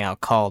movie coming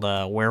out called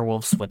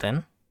Werewolves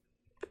Within,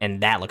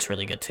 and that looks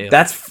really good too.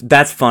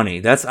 That's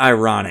funny. That's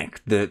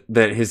ironic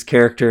that his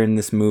character in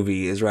this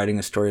movie is writing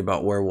a story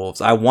about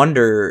werewolves. I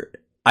wonder.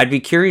 I'd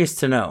be curious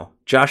to know,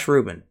 Josh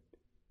Rubin,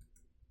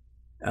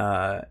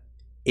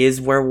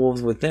 is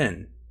Werewolves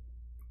Within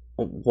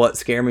what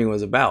Scare Me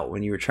was about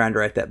when you were trying to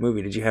write that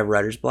movie? Did you have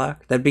writer's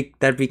block?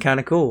 That'd be kind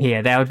of cool.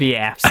 Yeah, that would be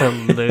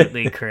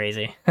absolutely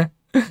crazy.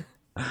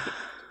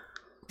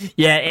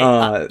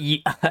 Yeah,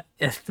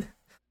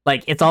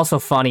 like it's also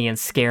funny and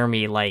Scare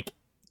Me. Like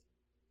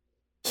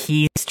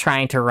he's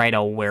trying to write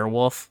a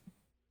werewolf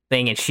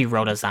thing, and she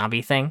wrote a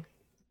zombie thing.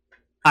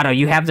 I don't know.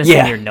 You have this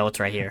in your notes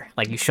right here.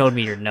 Like you showed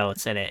me your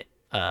notes, and it.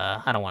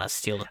 I don't want to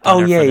steal the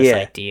thunder for this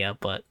idea,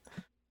 but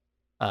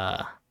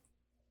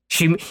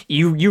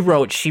you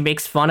wrote she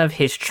makes fun of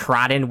his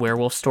trodden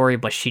werewolf story,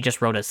 but she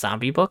just wrote a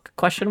zombie book ?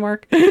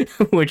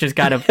 Which is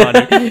kind of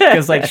funny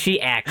because like she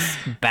acts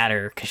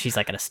better because she's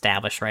like an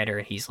established writer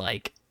and he's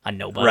like a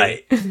nobody.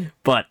 Right.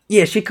 But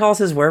yeah, she calls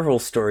his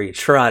werewolf story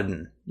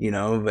trodden,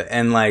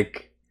 and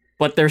like,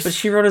 but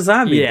she wrote a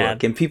zombie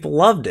book and people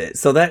loved it,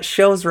 so that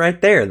shows right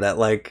there that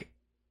like,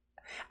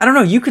 I don't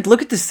know, you could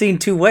look at this scene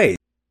two ways.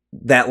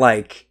 That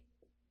like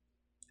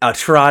a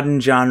trodden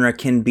genre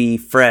can be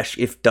fresh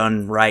if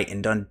done right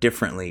and done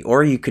differently,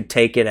 or you could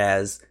take it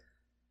as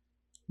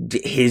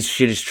his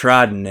shit is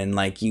trodden and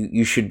like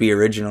you should be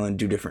original and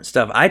do different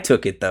stuff. I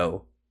took it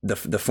though, the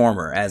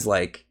former, as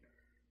like,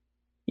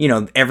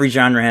 every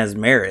genre has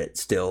merit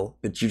still,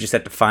 but you just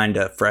have to find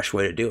a fresh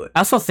way to do it. I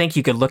also think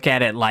you could look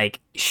at it like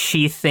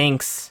she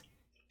thinks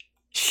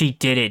she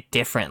did it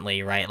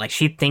differently, right? Like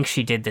she thinks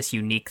she did this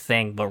unique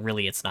thing, but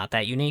really it's not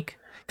that unique.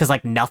 Because,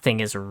 like,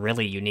 nothing is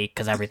really unique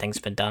because everything's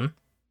been done.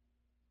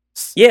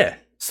 Yeah.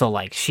 So,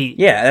 like,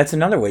 yeah, that's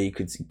another way you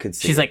could see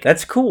she's it. Like...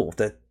 That's cool.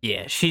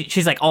 Yeah,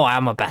 she's like, oh,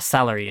 I'm a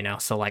bestseller,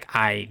 so, like,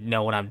 I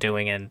know what I'm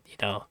doing and,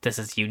 this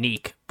is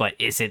unique. But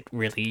is it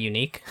really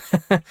unique?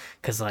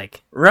 Because,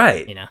 like...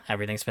 Right.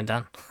 Everything's been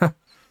done.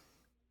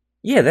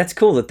 Yeah, that's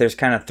cool that there's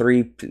kind of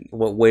three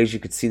ways you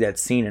could see that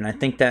scene. And I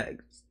think that,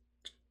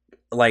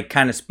 like,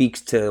 kind of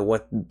speaks to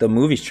what the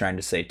movie's trying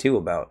to say, too,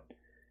 about...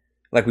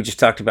 Like we just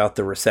talked about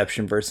the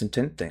reception versus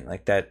intent thing.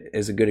 Like that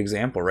is a good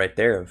example right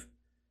there of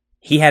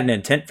he had an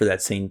intent for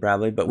that scene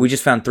probably, but we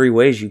just found three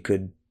ways you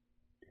could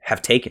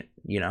have taken,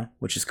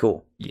 which is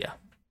cool. Yeah.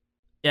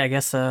 Yeah, I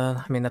guess,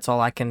 that's all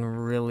I can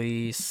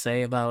really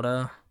say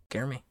about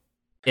Scare Me.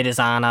 It is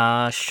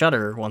on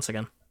Shudder once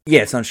again.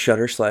 Yeah, it's on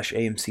Shudder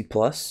 /AMC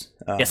Plus.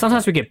 Yeah,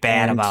 sometimes we get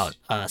bad about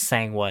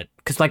saying what,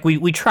 because like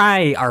we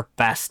try our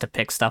best to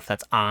pick stuff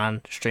that's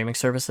on streaming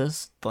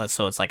services, but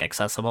so it's like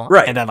accessible,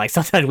 right? And then like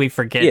sometimes we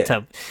forget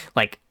to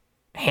like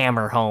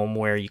hammer home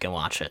where you can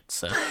watch it.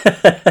 So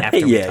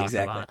after we talk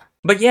about it.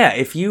 But yeah,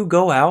 if you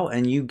go out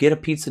and you get a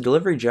pizza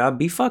delivery job,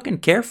 be fucking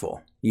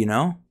careful,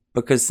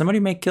 because somebody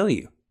may kill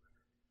you,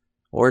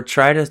 or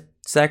try to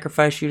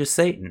sacrifice you to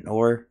Satan,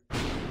 or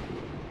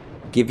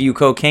give you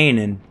cocaine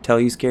and tell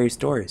you scary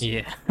stories.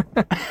 Yeah.